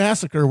huge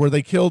massacre where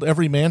they killed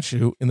every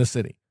Manchu in the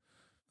city,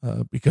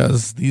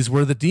 because these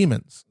were the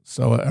demons.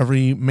 So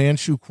every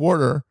Manchu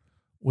quarter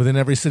within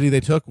every city they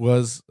took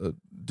was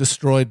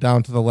destroyed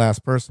down to the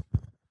last person.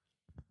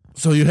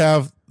 So you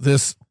have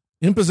this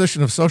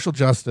imposition of social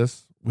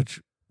justice,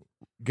 which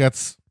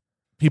gets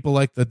people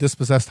like the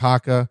dispossessed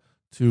Hakka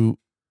to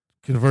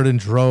convert in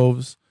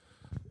droves.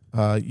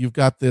 You've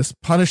got this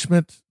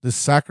punishment, this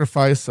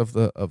sacrifice of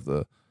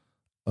the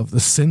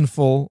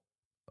sinful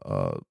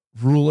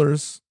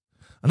rulers.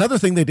 Another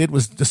thing they did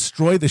was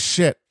destroy the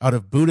shit out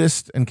of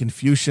Buddhist and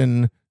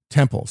Confucian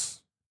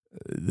temples.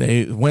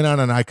 They went on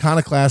an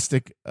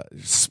iconoclastic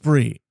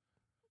spree,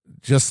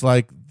 just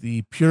like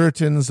the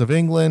Puritans of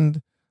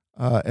England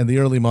and the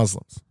early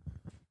Muslims.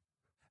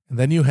 And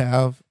then you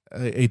have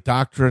a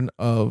doctrine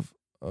of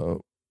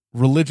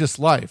religious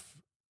life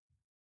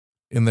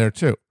in there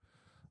too.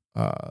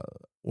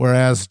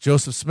 Whereas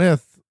Joseph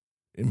Smith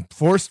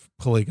enforced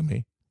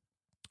polygamy,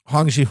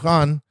 Hong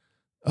Zhihuan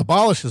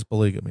abolishes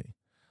polygamy.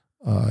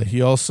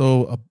 He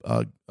also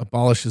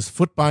abolishes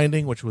foot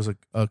binding, which was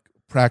a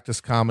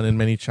practice common in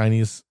many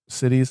Chinese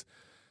cities,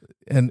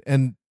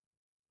 and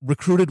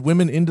recruited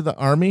women into the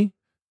army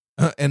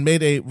and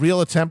made a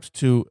real attempt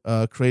to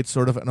create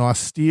sort of an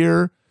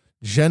austere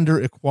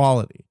gender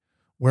equality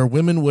where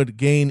women would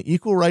gain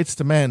equal rights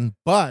to men,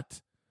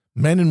 but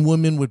men and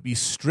women would be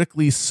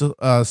strictly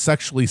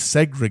sexually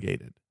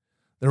segregated.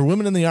 There were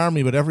women in the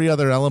army, but every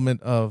other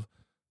element of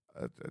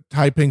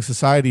Taiping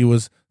society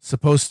was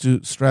supposed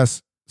to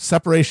stress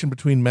separation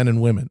between men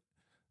and women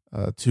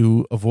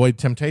to avoid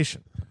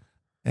temptation.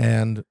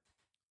 And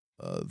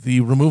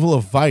the removal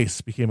of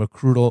vice became a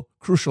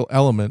crucial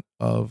element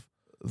of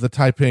the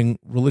Taiping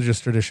religious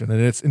tradition and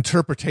its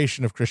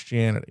interpretation of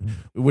Christianity,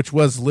 which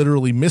was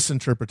literally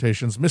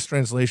misinterpretations,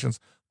 mistranslations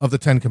of the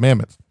Ten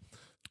Commandments.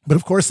 But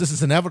of course, this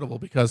is inevitable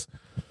because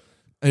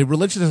a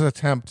religious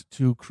attempt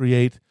to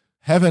create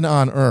heaven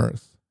on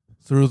earth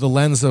through the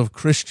lens of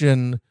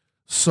Christian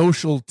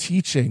social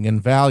teaching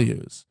and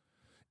values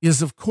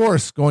is, of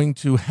course, going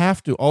to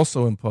have to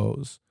also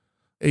impose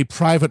a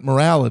private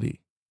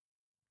morality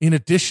in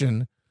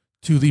addition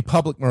to the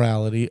public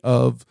morality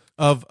of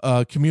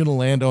communal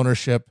land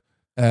ownership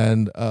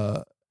and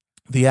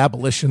the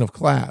abolition of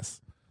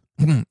class.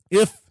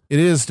 If it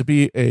is to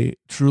be a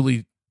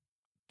truly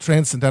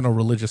transcendental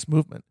religious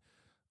movement,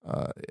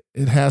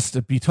 it has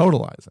to be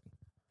totalizing,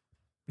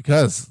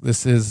 because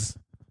this is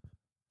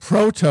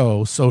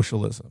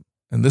proto-socialism,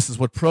 and this is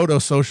what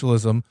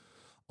proto-socialism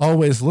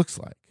always looks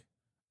like.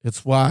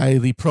 It's why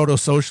the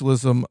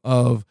proto-socialism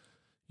of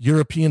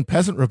European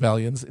peasant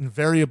rebellions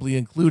invariably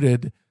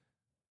included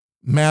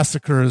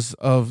massacres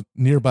of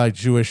nearby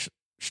Jewish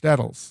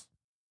shtetls.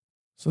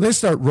 So they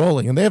start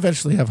rolling, and they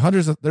eventually have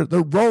hundreds of.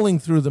 They're rolling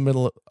through the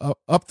middle,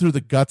 up through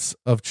the guts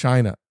of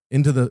China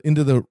into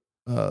the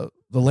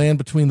land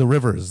between the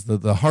rivers, the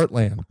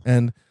heartland,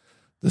 and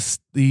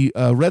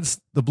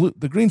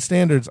the green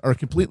standards are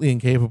completely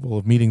incapable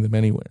of meeting them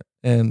anywhere.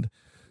 And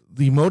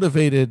the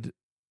motivated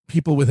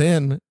people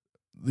within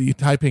the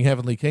Taiping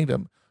Heavenly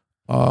Kingdom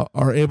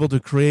are able to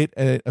create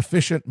an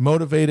efficient,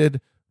 motivated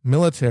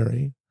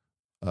military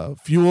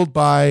fueled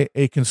by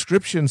a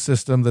conscription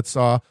system that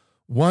saw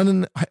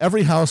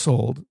every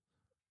household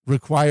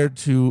required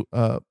to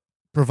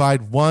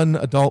provide one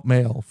adult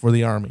male for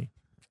the army.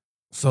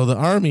 So the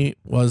army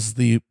was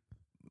the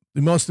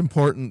most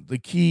important, the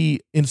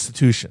key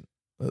institution.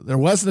 There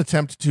was an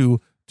attempt to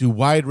do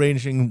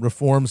wide-ranging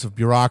reforms of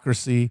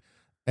bureaucracy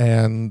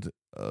and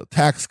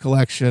tax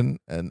collection,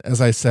 and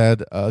as I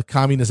said,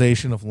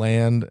 communization of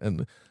land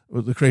and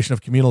the creation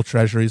of communal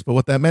treasuries. But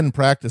what that meant in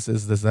practice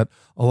is that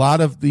a lot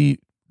of the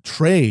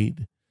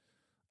trade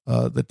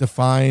that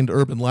defined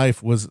urban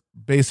life was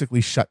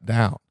basically shut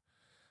down.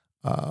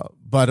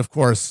 But of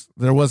course,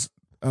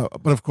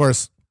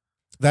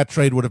 that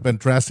trade would have been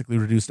drastically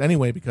reduced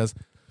anyway, because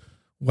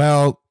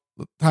while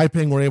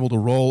Taiping were able to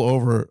roll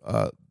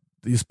over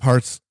these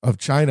parts of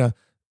China,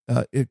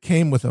 it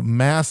came with a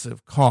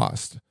massive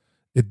cost.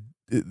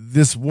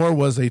 This war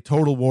was a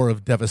total war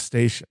of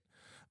devastation.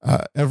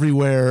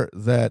 Everywhere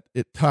that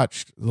it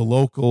touched, the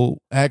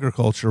local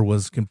agriculture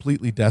was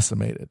completely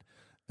decimated,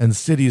 and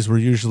cities were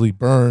usually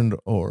burned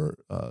or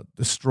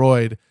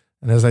destroyed.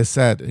 And as I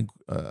said,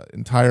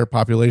 entire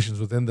populations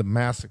within them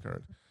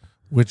massacred,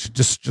 which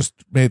just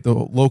made the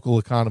local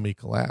economy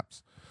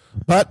collapse.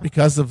 But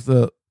because of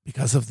the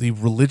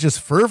religious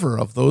fervor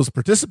of those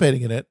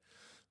participating in it,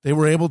 they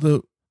were able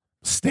to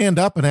stand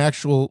up an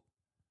actual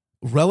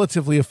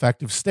relatively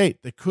effective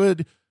state that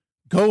could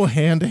go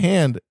hand to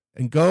hand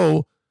and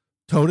go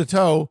toe to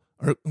toe,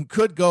 or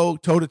could go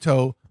toe to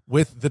toe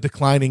with the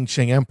declining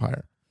Qing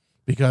Empire,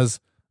 because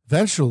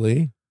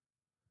eventually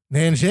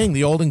Nanjing,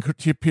 the old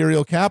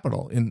imperial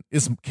capital,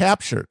 is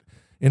captured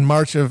in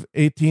March of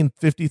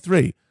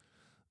 1853.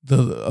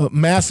 The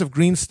massive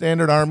Green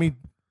Standard Army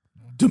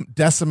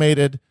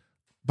decimated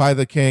by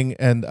the king,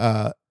 and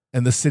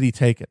the city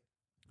taken,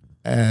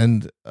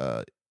 and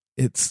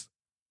its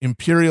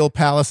imperial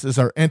palaces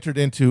are entered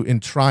into in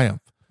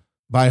triumph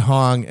by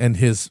Hong and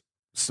his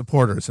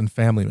supporters and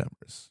family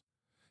members.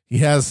 He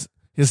has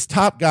his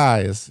top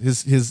guys,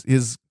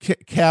 his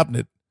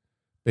cabinet,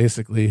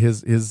 basically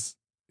his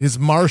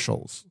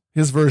marshals,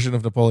 his version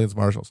of Napoleon's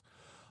marshals,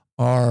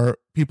 are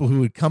people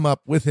who had come up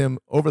with him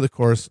over the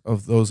course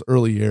of those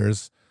early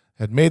years,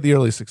 had made the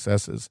early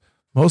successes,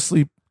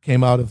 mostly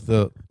came out of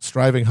the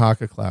striving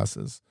Hakka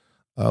classes,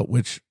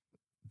 which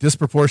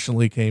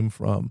disproportionately came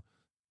from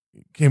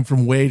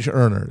wage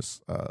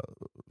earners,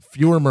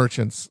 fewer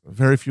merchants,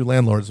 very few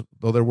landlords,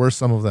 though there were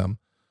some of them,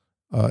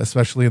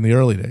 especially in the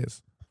early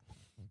days.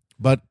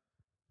 But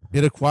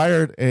it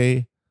acquired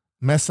a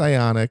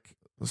messianic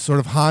sort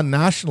of Han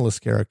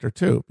nationalist character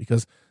too,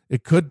 because they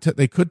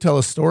could tell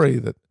a story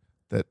that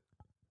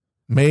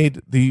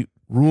made the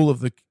rule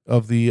of the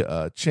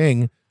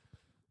Qing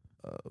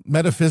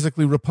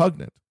metaphysically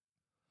repugnant,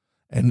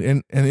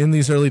 and in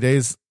these early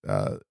days,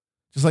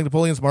 just like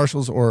Napoleon's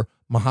marshals or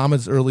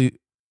Muhammad's early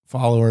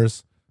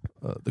followers,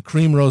 the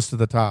cream rose to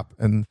the top,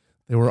 and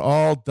they were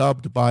all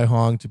dubbed by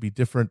Hong to be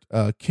different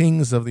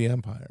kings of the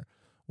empire.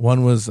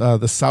 One was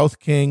the South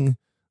King,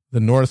 the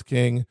North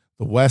King,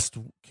 the West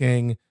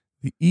King,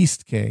 the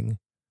East King,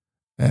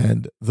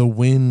 and the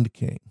Wind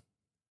King.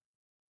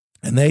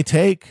 And they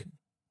take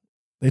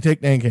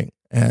Nanking,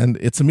 and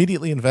it's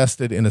immediately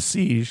invested in a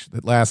siege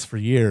that lasts for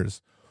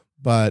years.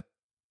 But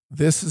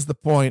this is the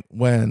point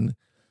when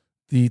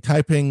the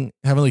Taiping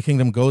Heavenly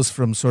Kingdom goes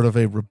from sort of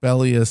a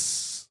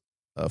rebellious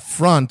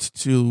front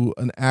to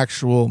an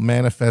actual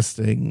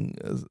manifesting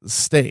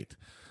state.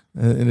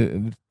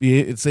 And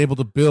it's able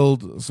to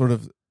build sort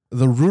of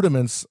the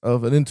rudiments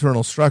of an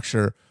internal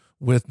structure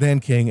with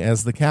Nanking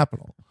as the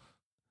capital.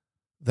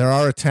 There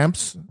are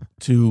attempts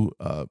to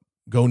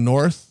go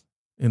north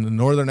in the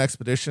northern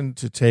expedition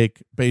to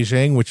take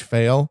Beijing, which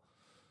fail,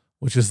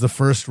 which is the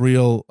first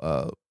real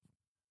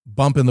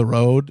bump in the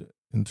road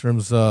in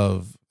terms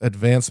of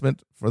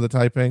advancement for the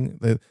Taiping.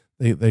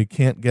 They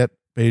can't get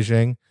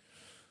Beijing,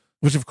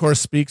 which of course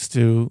speaks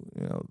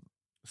to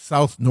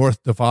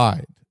south-north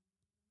divide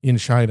in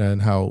China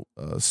and how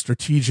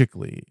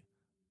strategically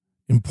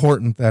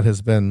important that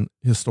has been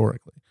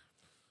historically.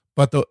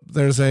 But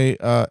there's a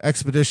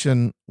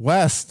expedition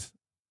west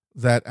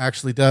that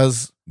actually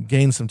does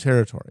gain some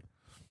territory.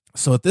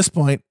 So at this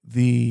point,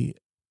 the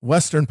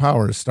Western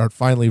powers start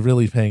finally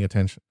really paying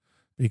attention,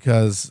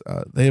 because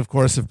they, of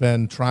course, have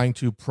been trying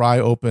to pry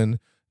open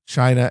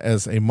China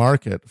as a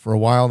market for a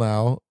while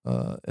now,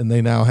 and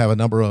they now have a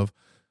number of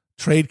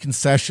trade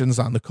concessions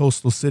on the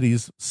coastal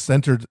cities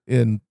centered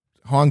in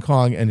Hong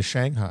Kong and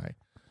Shanghai,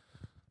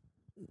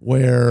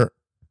 where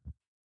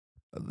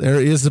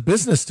there is a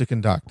business to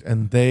conduct,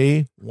 and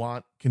they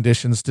want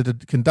conditions to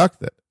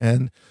conduct it.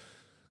 And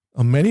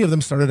many of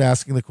them started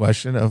asking the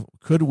question of,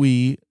 could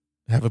we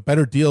have a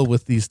better deal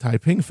with these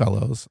Taiping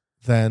fellows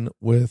than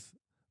with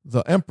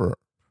the emperor,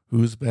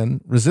 who's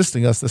been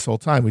resisting us this whole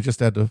time? We just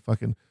had to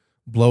fucking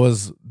blow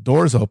his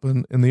doors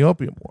open in the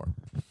Opium War.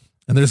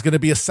 And there's going to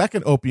be a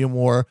second Opium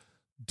War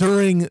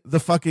during the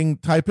fucking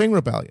Taiping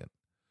Rebellion,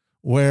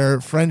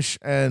 where French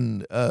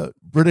and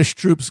British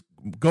troops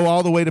go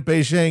all the way to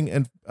Beijing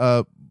and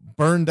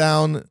burn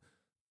down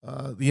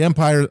the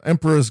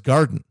emperor's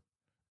garden.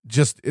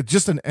 It's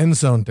just an end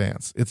zone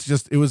dance.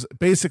 It was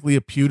basically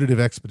a putative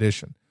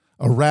expedition,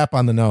 a rap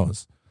on the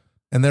nose.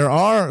 And there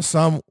are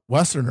some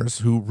Westerners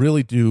who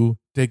really do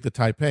dig the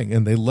Taiping,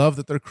 and they love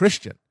that they're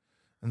Christian,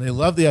 and they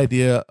love the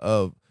idea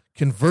of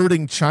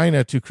converting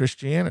China to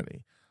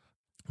Christianity.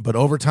 But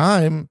over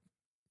time,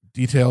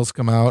 details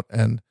come out,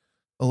 and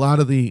a lot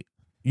of the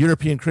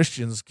European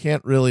Christians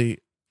can't really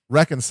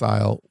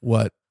reconcile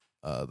what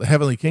the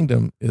Heavenly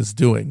Kingdom is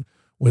doing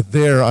with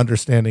their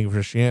understanding of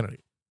Christianity.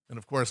 And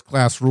of course,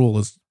 class rule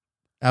is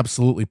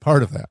absolutely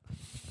part of that.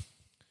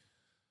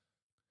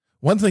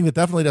 One thing that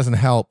definitely doesn't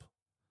help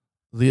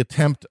the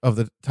attempt of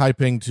the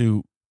Taiping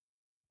to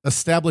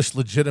establish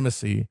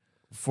legitimacy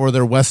for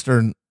their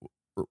Western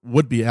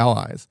would-be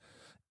allies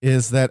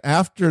is that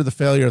after the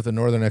failure of the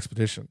Northern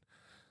Expedition,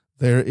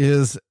 there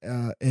is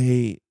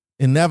a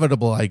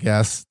inevitable, I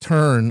guess,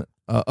 turn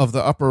of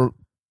the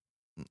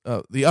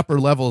upper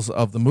levels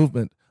of the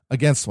movement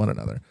against one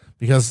another,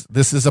 because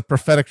this is a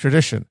prophetic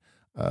tradition.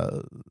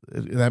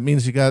 That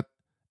means you got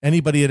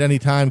anybody at any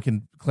time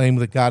can claim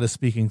that God is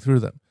speaking through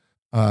them,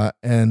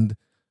 and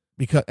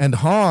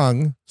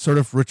Hong sort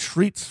of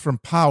retreats from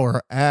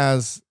power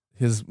as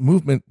his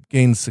movement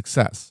gains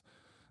success.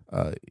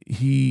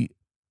 He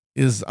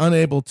is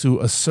unable to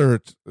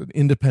assert an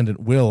independent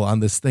will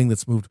on this thing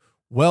that's moved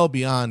well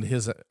beyond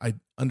his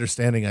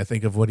understanding, I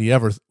think, of what he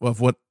ever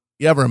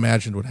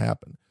imagined would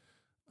happen.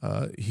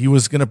 He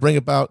was going to bring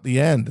about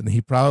the end, and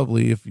he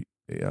probably,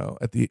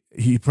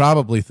 he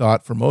probably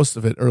thought for most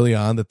of it early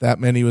on that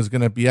meant he was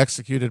going to be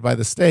executed by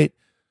the state,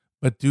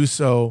 but do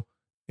so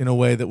in a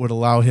way that would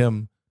allow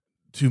him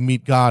to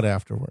meet God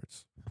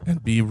afterwards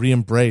and be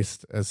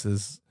re-embraced as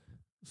his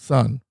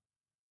son.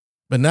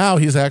 But now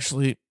he's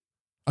actually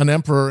an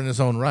emperor in his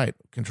own right,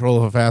 control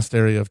of a vast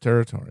area of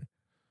territory.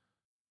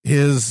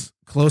 His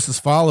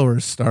closest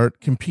followers start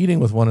competing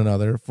with one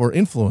another for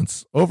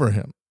influence over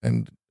him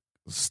and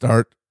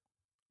start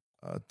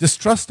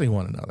distrusting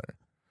one another.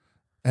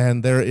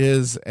 And there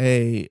is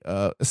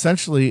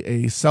essentially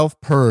a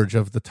self-purge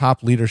of the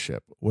top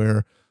leadership,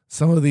 where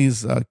some of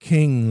these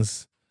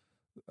kings,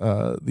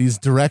 these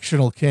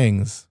directional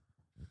kings,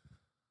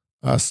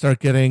 start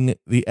getting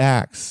the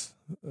axe.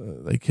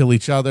 They kill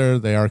each other.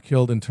 They are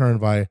killed in turn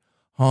by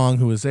Hong,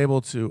 who is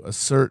able to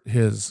assert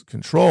his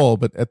control,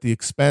 but at the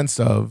expense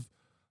of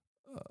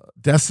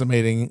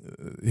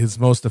decimating his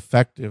most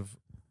effective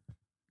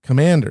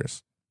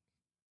commanders.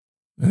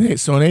 So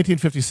in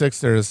 1856,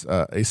 there's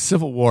a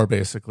civil war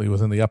basically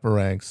within the upper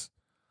ranks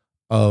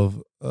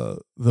of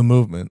the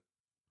movement,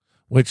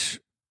 which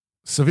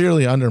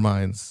severely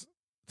undermines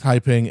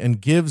Taiping and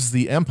gives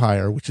the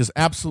empire, which is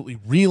absolutely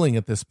reeling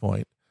at this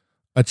point,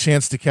 a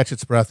chance to catch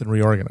its breath and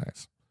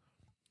reorganize.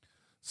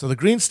 So the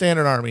Green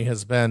Standard Army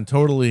has been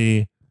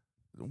totally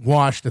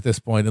washed at this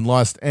point and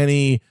lost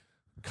any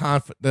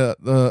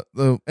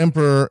the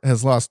emperor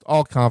has lost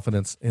all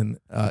confidence in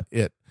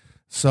it.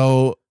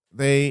 So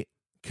they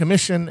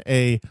commission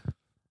a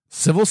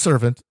civil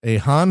servant, a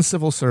Han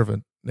civil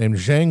servant named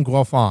Zhang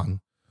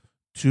Guofan,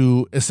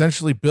 to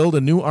essentially build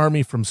a new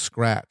army from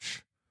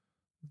scratch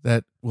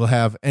that will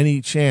have any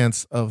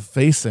chance of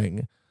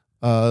facing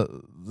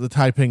the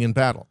Taiping in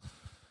battle.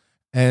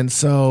 And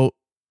so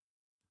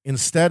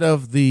instead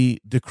of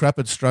the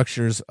decrepit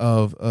structures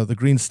of the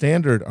Green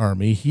Standard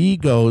Army, he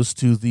goes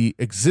to the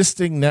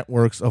existing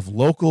networks of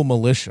local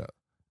militia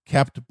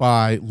kept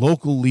by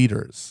local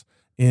leaders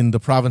in the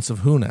province of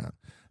Hunan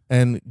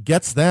and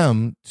gets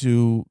them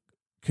to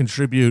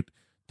contribute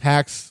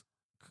tax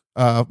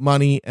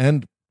money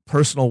and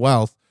personal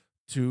wealth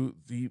to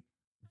the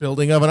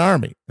building of an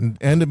army, and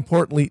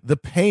importantly, the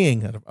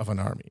paying of an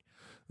army,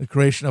 the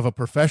creation of a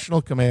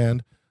professional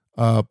command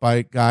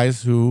by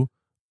guys who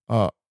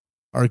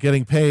are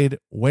getting paid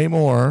way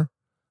more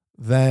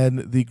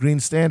than the Green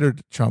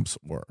Standard chumps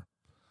were,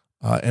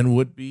 and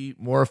would be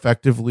more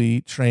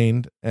effectively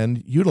trained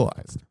and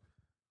utilized.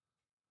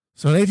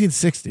 So in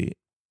 1860,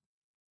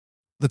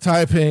 the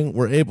Taiping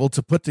were able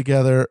to put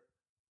together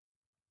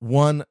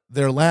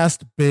their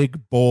last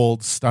big,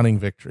 bold, stunning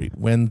victory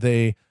when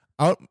they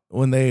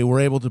were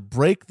able to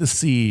break the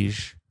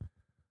siege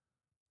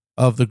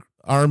of the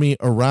army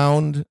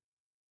around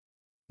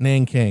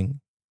Nanking,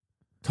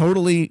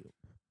 totally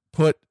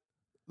put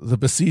the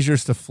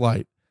besiegers to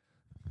flight,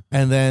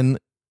 and then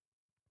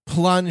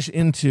plunge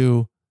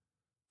into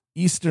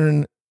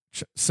eastern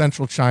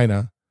central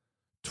China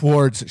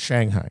towards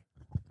Shanghai.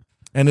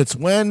 And it's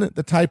when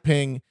the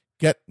Taiping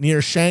get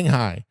near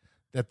Shanghai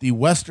that the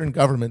Western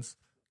governments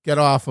get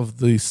off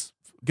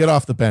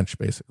the bench,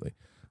 basically.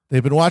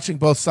 They've been watching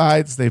both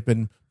sides. They've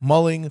been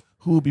mulling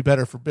who would be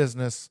better for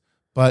business,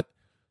 but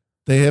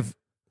they have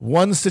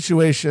one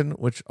situation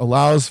which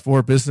allows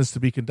for business to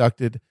be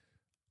conducted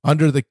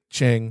under the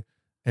Qing,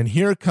 and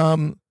here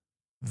come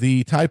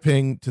the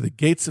Taiping to the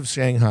gates of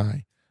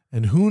Shanghai,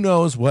 and who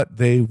knows what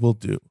they will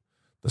do.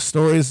 The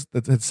stories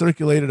that had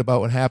circulated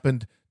about what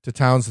happened to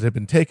towns that had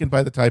been taken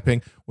by the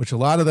Taiping, which a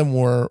lot of them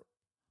were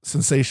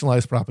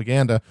sensationalized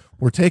propaganda,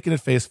 were taken at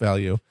face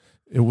value.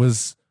 It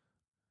was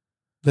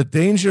the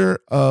danger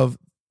of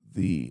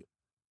the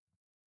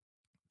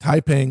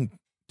Taiping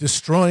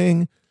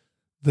destroying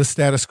the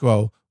status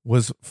quo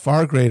was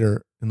far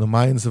greater in the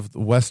minds of the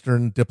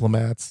Western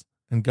diplomats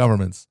and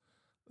governments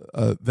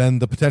than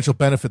the potential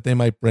benefit they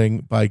might bring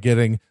by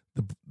getting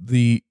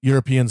the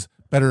Europeans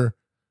better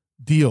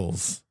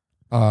deals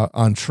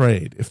on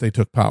trade if they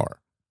took power.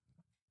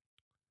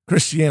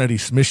 Christianity,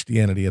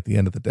 schmistianity at the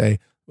end of the day,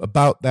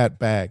 about that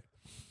bag.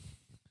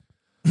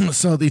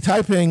 So the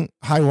Taiping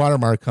high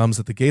watermark comes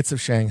at the gates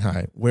of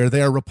Shanghai, where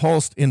they are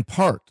repulsed in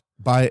part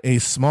by a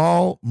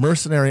small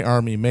mercenary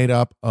army made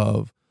up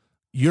of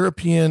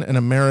European and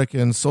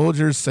American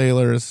soldiers,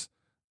 sailors,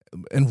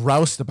 and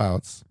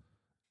roustabouts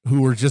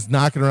who were just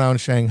knocking around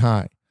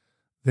Shanghai.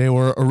 They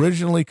were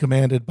originally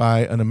commanded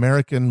by an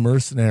American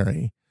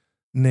mercenary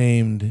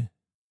named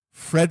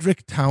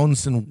Frederick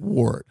Townsend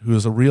Ward, who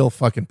is a real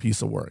fucking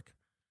piece of work.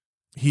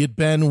 He had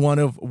been one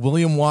of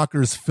William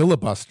Walker's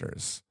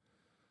filibusters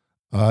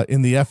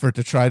in the effort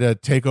to try to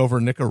take over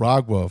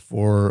Nicaragua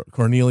for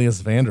Cornelius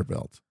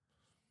Vanderbilt.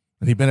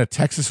 And he'd been a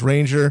Texas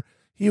Ranger.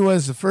 He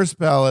was the first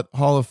ballot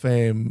Hall of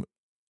Fame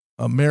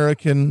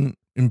American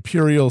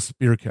Imperial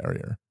Spear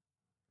Carrier.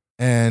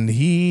 And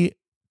he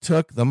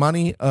took the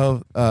money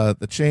of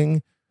the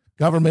Qing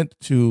government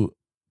to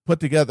put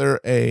together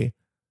a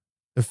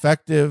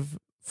effective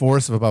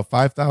force of about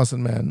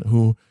 5,000 men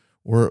who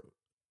were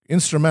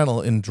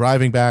instrumental in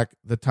driving back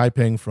the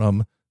Taiping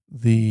from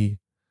the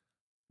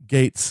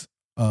gates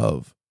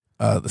of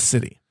the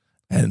city.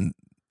 And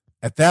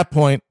at that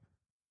point,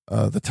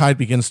 the tide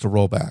begins to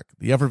roll back.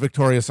 The ever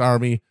victorious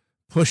army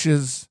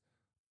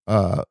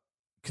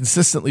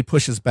consistently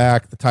pushes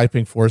back the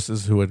Taiping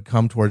forces who had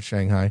come towards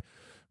Shanghai.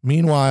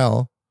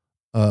 Meanwhile,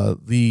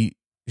 the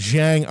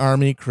Zhang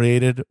army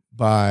created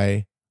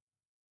by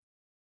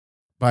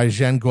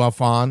Zhang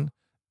Guofan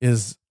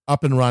is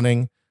up and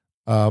running,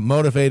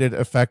 motivated,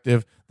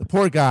 effective. The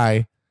poor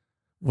guy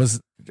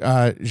was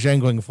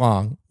Zhang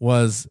Guofan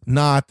was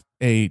not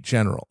a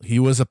general. He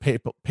was a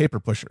paper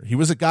pusher. He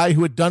was a guy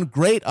who had done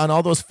great on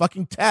all those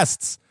fucking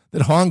tests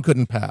that Hong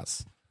couldn't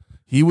pass.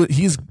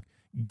 He's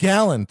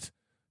gallant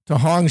to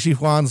Hong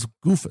Jihuan's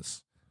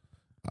goofus.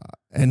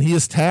 And he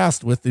is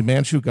tasked with the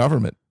Manchu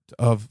government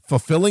of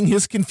fulfilling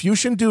his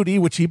Confucian duty,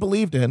 which he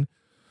believed in,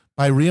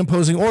 by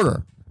reimposing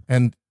order.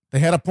 And they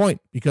had a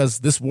point, because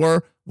this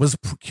war was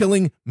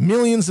killing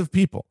millions of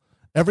people.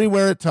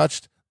 Everywhere it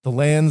touched, the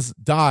lands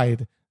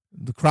died,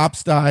 the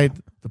crops died,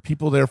 the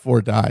people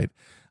therefore died.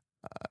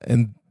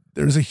 And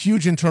there's a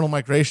huge internal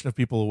migration of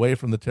people away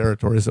from the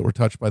territories that were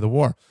touched by the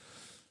war.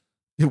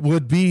 it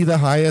would be the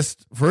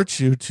highest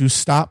virtue to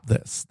stop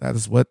this. That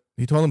is what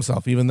he told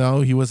himself, even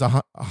though he was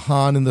a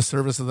Han in the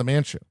service of the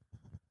Manchu.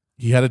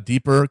 He had a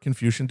deeper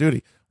Confucian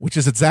duty, which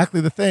is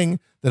exactly the thing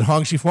that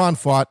Hong Xiuquan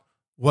fought,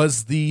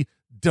 was the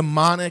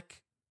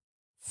demonic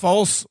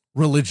false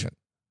religion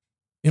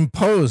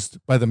imposed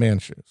by the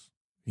Manchus.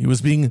 He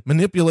was being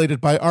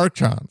manipulated by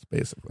archons,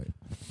 basically.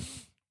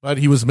 But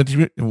he was,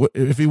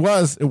 if he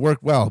was, it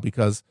worked well,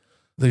 because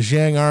the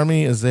Zhang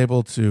army is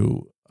able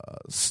to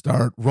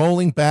start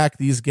rolling back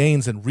these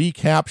gains and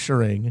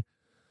recapturing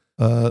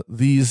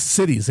these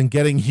cities and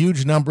getting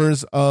huge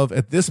numbers of,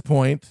 at this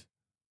point,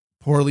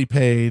 poorly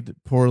paid,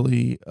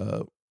 poorly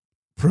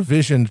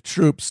provisioned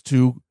troops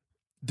to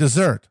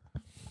desert.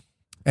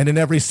 And in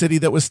every city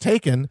that was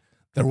taken,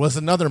 there was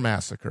another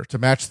massacre to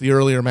match the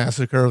earlier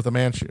massacre of the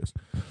Manchus.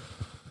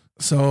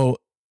 So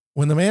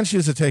when the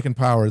Manchus had taken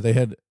power, they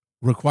had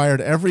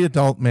required every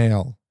adult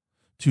male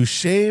to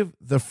shave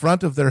the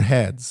front of their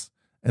heads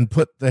and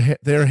put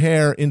their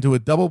hair into a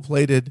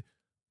double-plated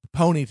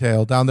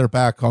ponytail down their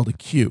back called a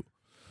queue.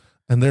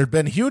 And there had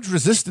been huge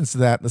resistance to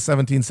that in the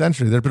 17th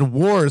century. There had been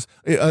wars.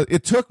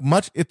 It took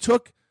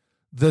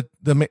the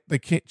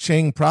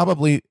Qing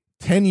probably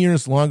 10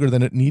 years longer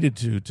than it needed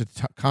to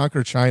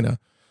conquer China,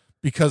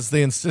 because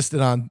they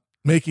insisted on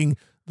making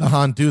the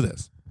Han do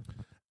this.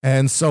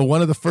 And so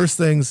one of the first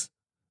things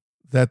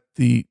that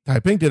the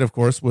Taiping did, of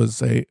course, was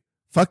say,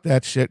 fuck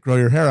that shit, grow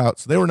your hair out.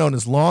 So they were known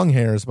as long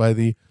hairs by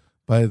the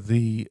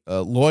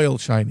loyal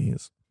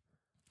Chinese.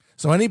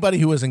 So anybody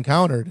who was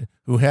encountered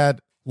who had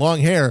long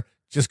hair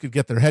just could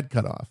get their head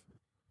cut off.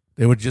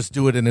 They would just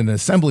do it in an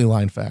assembly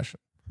line fashion.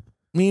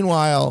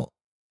 Meanwhile,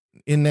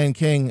 in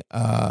Nanking,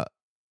 the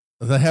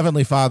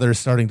Heavenly Father is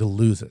starting to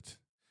lose it.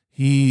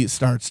 He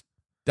starts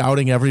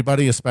doubting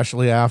everybody,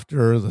 especially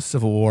after the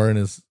Civil War and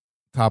his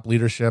top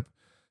leadership.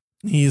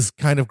 He's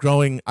kind of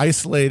growing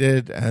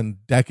isolated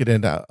and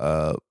decadent.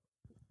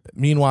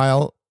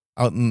 Meanwhile,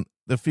 out in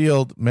the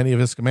field, many of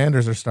his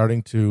commanders are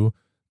starting to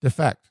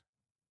defect.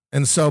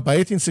 And so by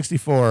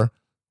 1864,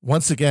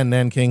 once again,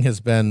 Nanking has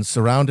been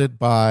surrounded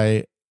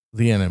by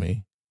the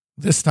enemy.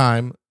 This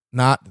time,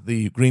 not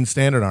the Green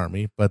Standard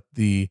Army, but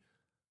the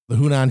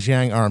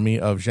Hunan army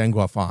of Zhang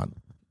Guofan,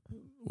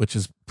 which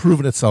has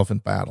proven itself in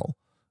battle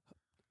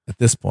at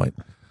this point.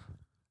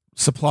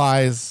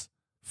 Supplies,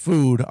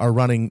 food are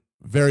running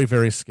very,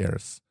 very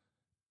scarce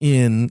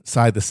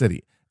inside the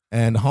city.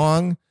 And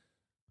Hong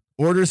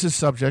orders his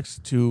subjects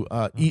to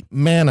eat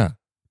manna,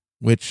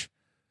 which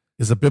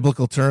is a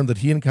biblical term that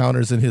he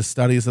encounters in his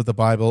studies of the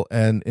Bible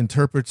and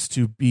interprets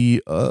to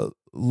be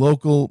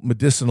local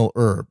medicinal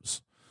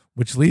herbs,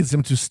 which leads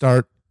him to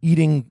start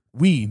eating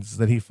weeds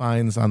that he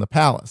finds on the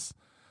palace.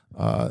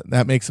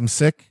 That makes him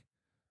sick.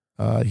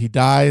 He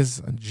dies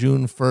on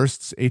June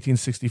 1st,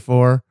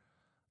 1864.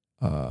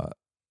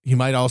 He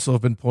might also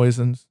have been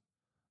poisoned.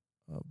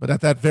 But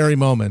at that very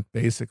moment,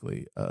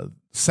 basically,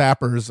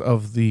 sappers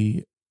of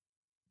the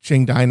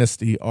Qing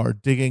dynasty are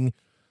digging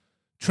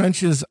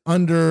trenches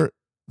under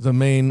the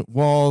main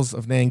walls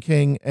of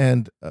Nanking,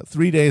 and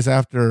 3 days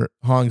after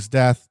Hong's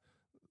death,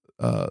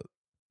 the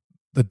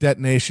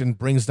detonation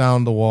brings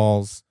down the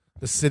walls.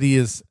 The city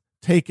is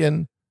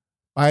taken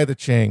by the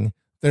Qing.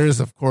 There is,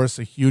 of course,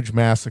 a huge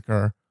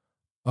massacre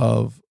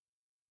of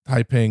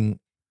Taiping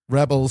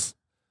rebels.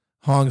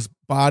 Hong's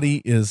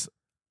body is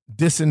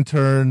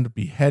disinterred,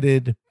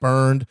 beheaded,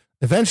 burned.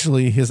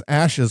 Eventually, his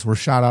ashes were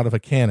shot out of a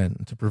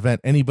cannon to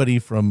prevent anybody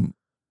from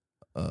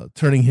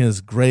turning his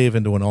grave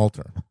into an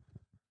altar.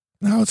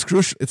 Now, it's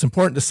crucial. It's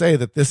important to say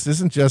that this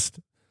isn't just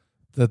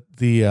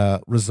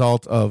the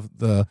result of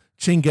the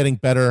Qing getting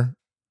better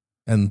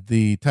and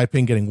the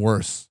Taiping getting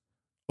worse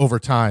over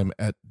time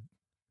at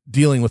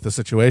dealing with the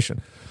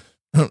situation.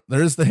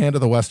 There is the hand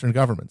of the Western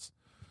governments,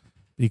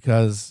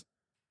 because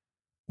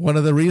one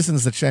of the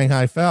reasons that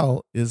Shanghai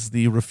fell is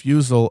the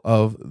refusal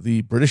of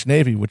the British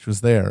Navy, which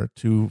was there,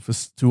 to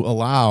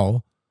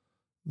allow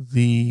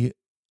the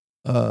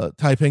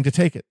Taiping to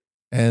take it.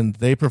 And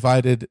they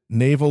provided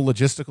naval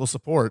logistical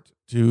support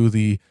to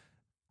the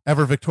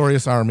ever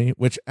victorious army,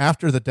 which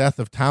after the death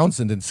of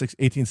Townsend in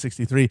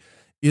 1863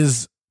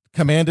 is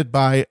commanded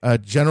by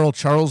General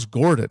Charles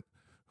Gordon,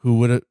 who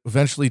would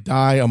eventually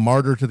die a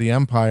martyr to the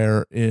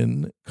empire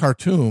in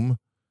Khartoum,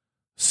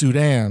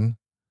 Sudan,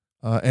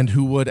 and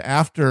who would,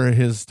 after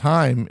his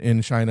time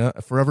in China,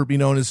 forever be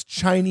known as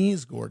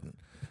Chinese Gordon.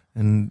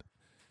 And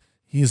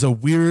he's a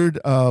weird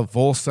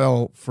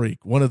Volcel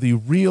freak, one of the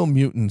real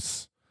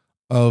mutants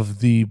of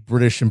the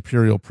British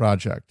Imperial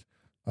Project.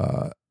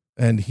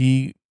 And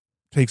he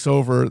takes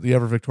over the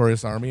ever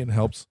victorious army and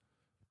helps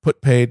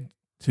put paid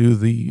to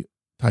the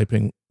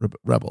Taiping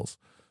rebels.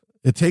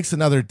 It takes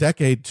another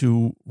decade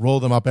to roll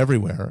them up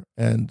everywhere,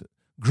 and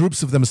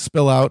groups of them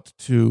spill out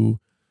to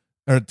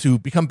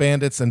become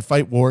bandits and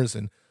fight wars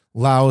in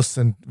Laos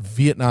and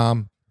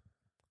Vietnam.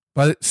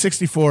 But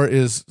 64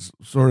 is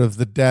sort of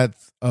the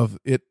death of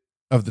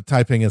the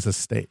Taiping as a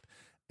state.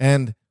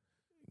 And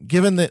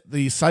given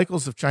the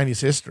cycles of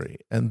Chinese history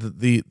and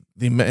the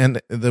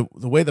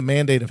way the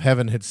mandate of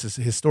heaven had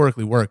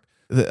historically worked,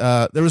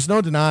 there was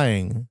no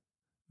denying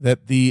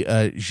that the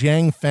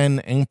Zhang Fen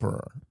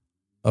emperor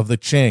of the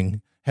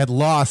Qing had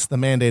lost the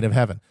mandate of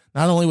heaven.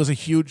 Not only was a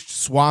huge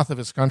swath of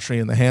his country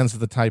in the hands of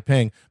the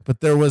Taiping, but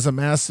there was a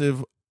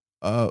massive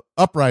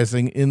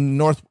uprising in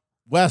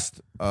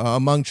northwest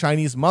among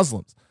Chinese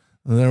Muslims.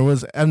 There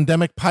was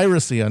endemic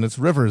piracy on its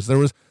rivers. There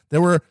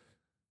were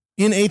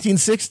in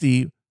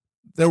 1860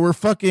 there were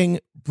fucking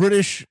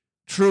British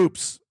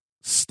troops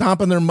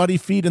stomping their muddy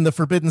feet in the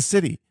Forbidden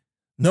City.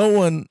 No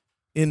one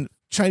in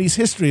Chinese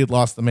history had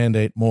lost the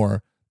mandate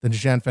more than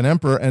Zhang Fen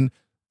Emperor, and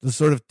the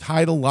sort of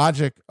tidal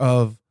logic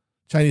of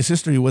Chinese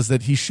history was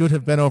that he should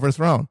have been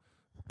overthrown.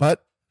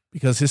 But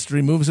because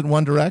history moves in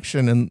one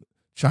direction and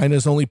China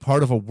is only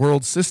part of a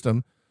world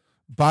system,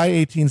 by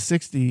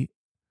 1860,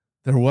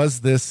 there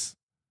was this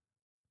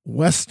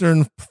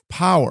Western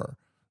power,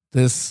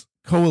 this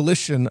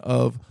coalition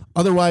of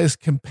otherwise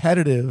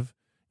competitive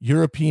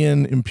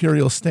European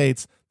imperial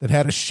states that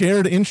had a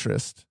shared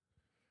interest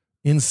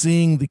in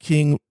seeing the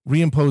king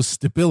reimpose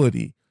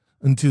stability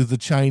into the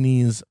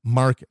Chinese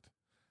market.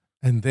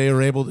 And they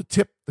were able to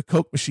tip the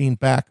Coke machine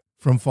back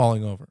from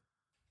falling over.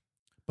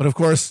 But of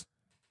course,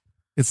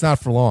 it's not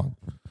for long.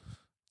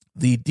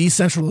 The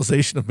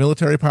decentralization of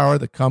military power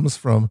that comes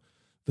from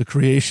the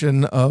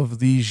creation of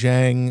the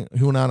Zhang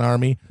Hunan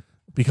army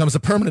becomes a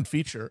permanent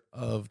feature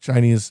of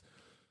Chinese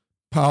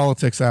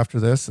politics after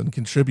this, and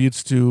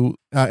contributes to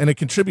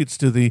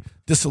the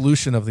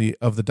dissolution of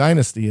the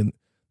dynasty in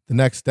the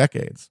next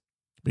decades,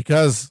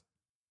 because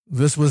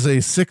this was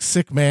a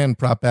sick man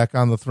propped back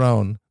on the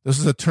throne. This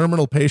was a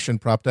terminal patient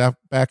propped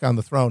back on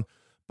the throne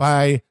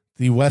by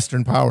the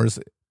Western powers,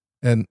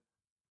 and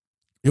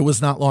it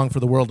was not long for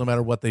the world, no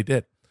matter what they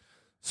did.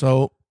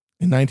 So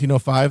in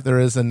 1905, there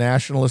is a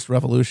nationalist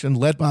revolution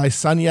led by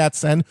Sun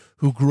Yat-sen,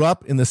 who grew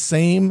up in the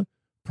same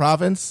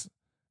province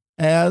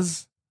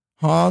as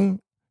Hong,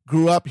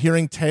 grew up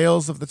hearing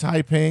tales of the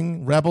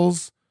Taiping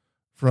rebels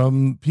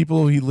from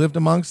people he lived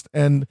amongst,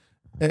 and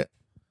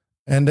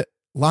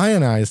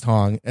lionized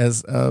Hong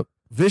as a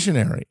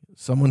visionary,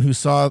 someone who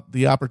saw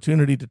the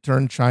opportunity to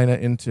turn China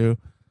into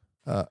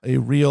a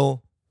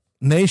real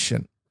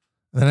nation.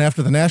 And then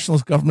after the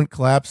nationalist government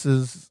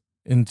collapses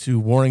into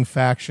warring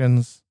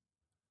factions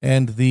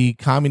and the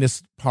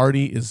Communist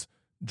Party is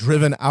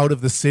driven out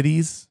of the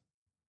cities,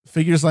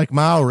 figures like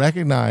Mao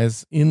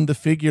recognize in the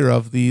figure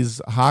of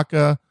these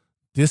Hakka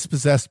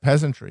dispossessed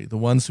peasantry, the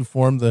ones who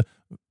formed the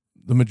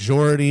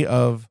majority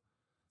of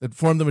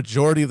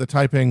the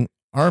Taiping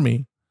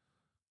army,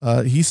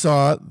 he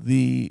saw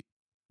the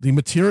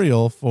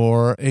material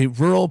for a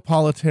rural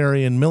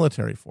proletarian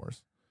military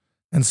force.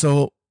 And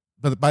so,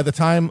 but by the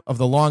time of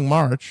the Long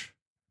March,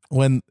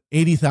 when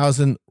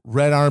 80,000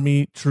 Red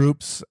Army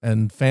troops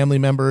and family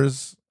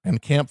members and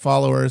camp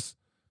followers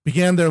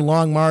began their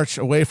long march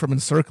away from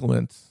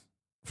encirclement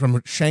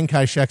from Chiang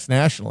Kai-shek's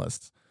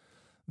nationalists,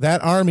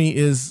 that army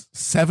is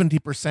 70%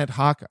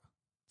 Hakka.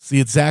 It's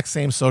the exact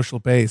same social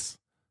base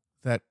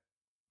that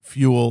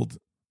fueled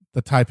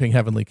the Taiping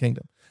Heavenly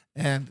Kingdom.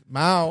 And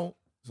Mao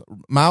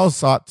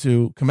sought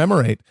to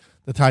commemorate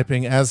the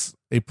Taiping as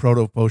a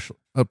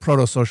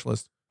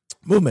proto-socialist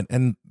movement,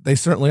 and they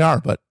certainly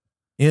are. But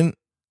in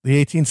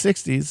the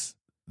 1860s,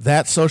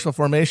 that social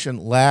formation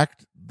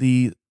lacked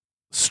the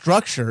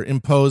structure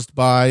imposed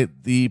by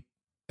the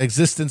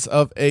existence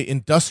of an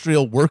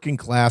industrial working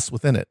class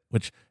within it,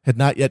 which had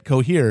not yet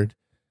cohered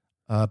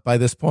by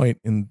this point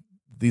in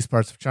these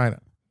parts of China.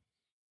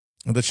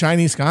 And the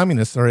Chinese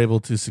communists are able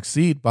to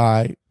succeed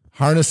by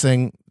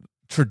harnessing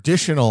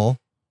traditional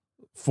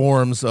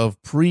forms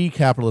of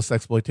pre-capitalist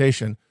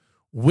exploitation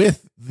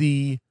with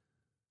the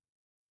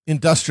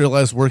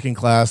industrialized working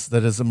class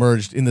that has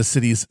emerged in the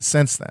cities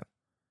since then.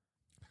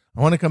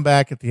 I want to come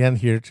back at the end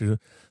here to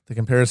the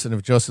comparison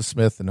of Joseph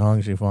Smith and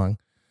Hong Zhihuang.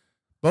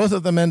 Both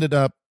of them ended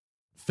up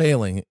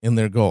failing in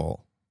their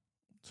goal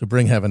to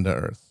bring heaven to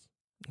earth.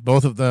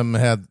 Both of them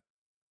had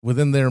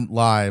within their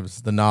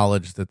lives the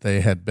knowledge that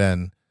they had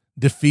been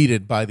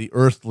defeated by the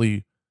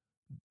earthly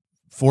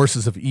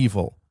forces of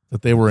evil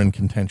that they were in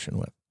contention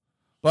with.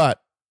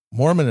 But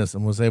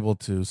Mormonism was able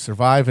to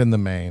survive in the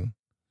main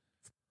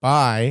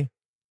by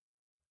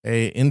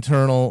an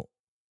internal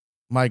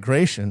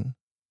migration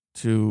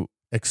to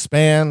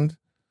expand,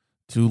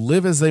 to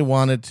live as they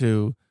wanted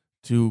to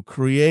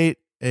create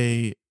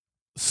a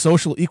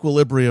social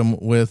equilibrium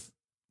with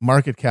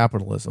market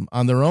capitalism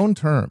on their own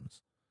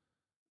terms,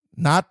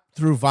 not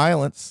through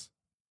violence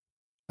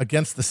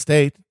against the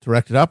state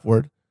directed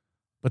upward,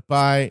 but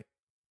by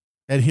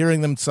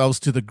adhering themselves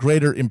to the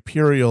greater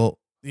imperial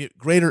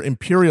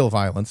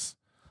violence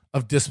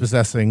of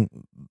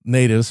dispossessing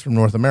natives from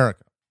North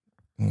America.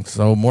 And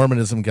so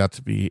Mormonism got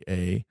to be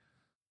a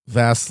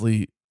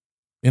vastly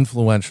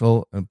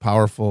influential and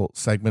powerful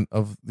segment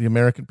of the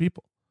American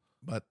people.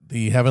 But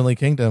the Heavenly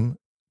Kingdom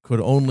could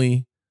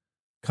only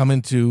come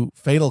into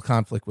fatal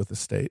conflict with the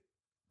state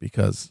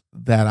because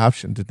that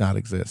option did not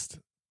exist.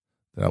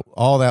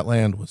 All that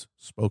land was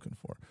spoken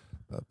for.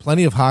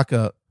 Plenty of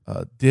Hakka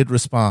did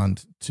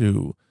respond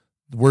to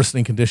the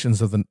worsening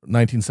conditions of the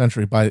 19th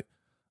century by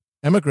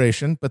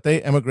emigration, but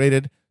they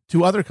emigrated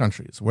to other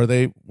countries where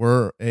they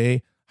were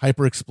a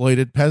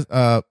hyper-exploited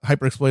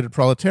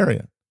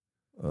proletariat,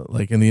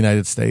 like in the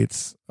United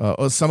States.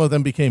 Some of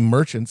them became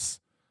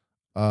merchants,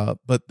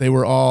 but they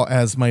were all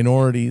as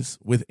minorities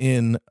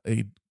within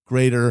a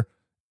greater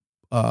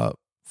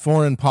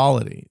foreign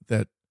polity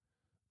that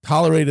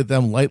tolerated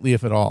them lightly,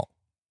 if at all.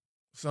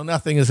 So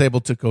nothing is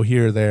able to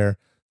cohere there.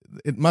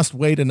 It must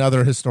wait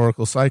another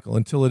historical cycle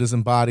until it is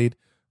embodied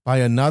by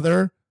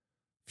another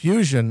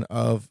fusion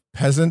of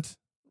peasant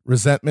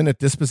resentment at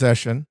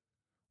dispossession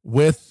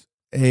with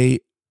a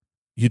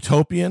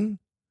utopian,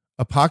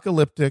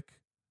 apocalyptic,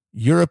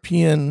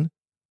 European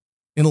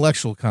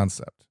intellectual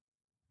concept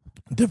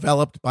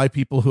developed by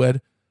people who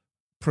had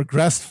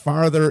progressed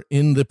farther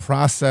in the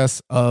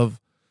process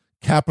of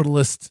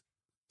capitalist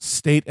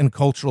state and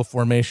cultural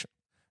formation.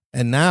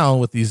 And now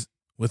with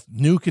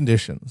new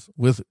conditions,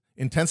 with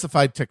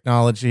intensified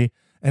technology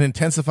and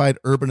intensified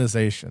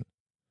urbanization,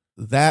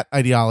 that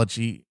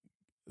ideology,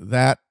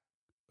 that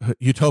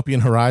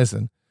utopian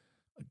horizon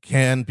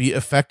can be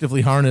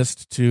effectively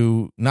harnessed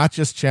to not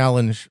just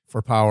challenge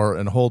for power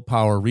and hold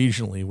power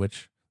regionally,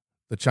 which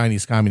the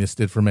Chinese communists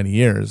did for many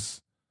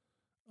years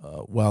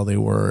while they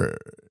were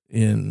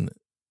in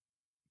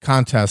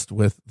contest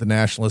with the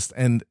nationalists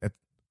and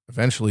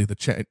eventually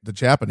the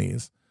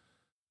Japanese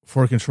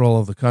for control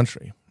of the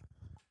country.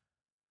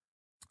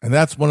 And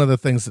that's one of the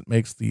things that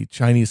makes the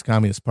Chinese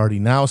Communist Party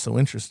now so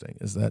interesting,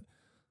 is that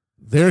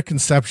their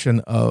conception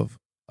of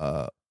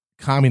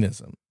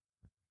communism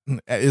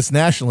is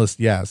nationalist,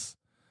 yes,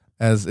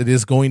 as it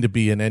is going to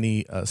be in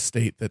any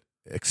state that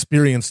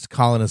experienced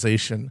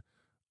colonization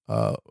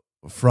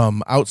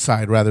from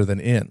outside rather than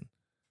in.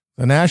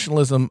 The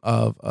nationalism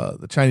of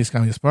the Chinese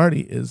Communist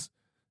Party is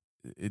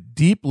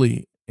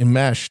deeply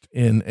enmeshed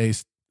in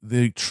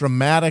the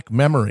traumatic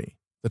memory,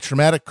 the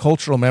traumatic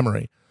cultural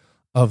memory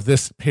of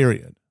this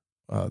period.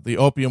 The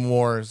Opium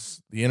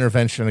Wars, the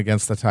intervention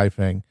against the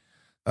Taiping,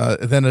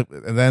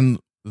 then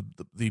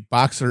the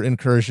Boxer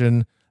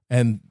incursion,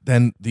 and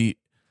then the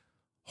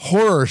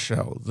horror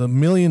show, the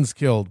millions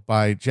killed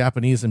by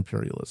Japanese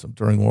imperialism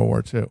during World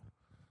War II.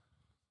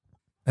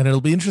 And it'll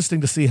be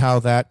interesting to see how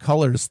that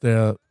colors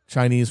the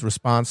Chinese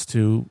response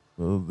to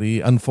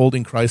the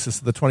unfolding crisis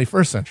of the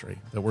 21st century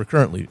that we're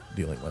currently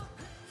dealing with.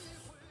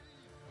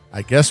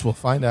 I guess we'll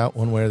find out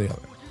one way or the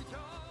other.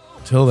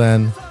 Until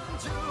then,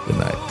 good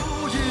night.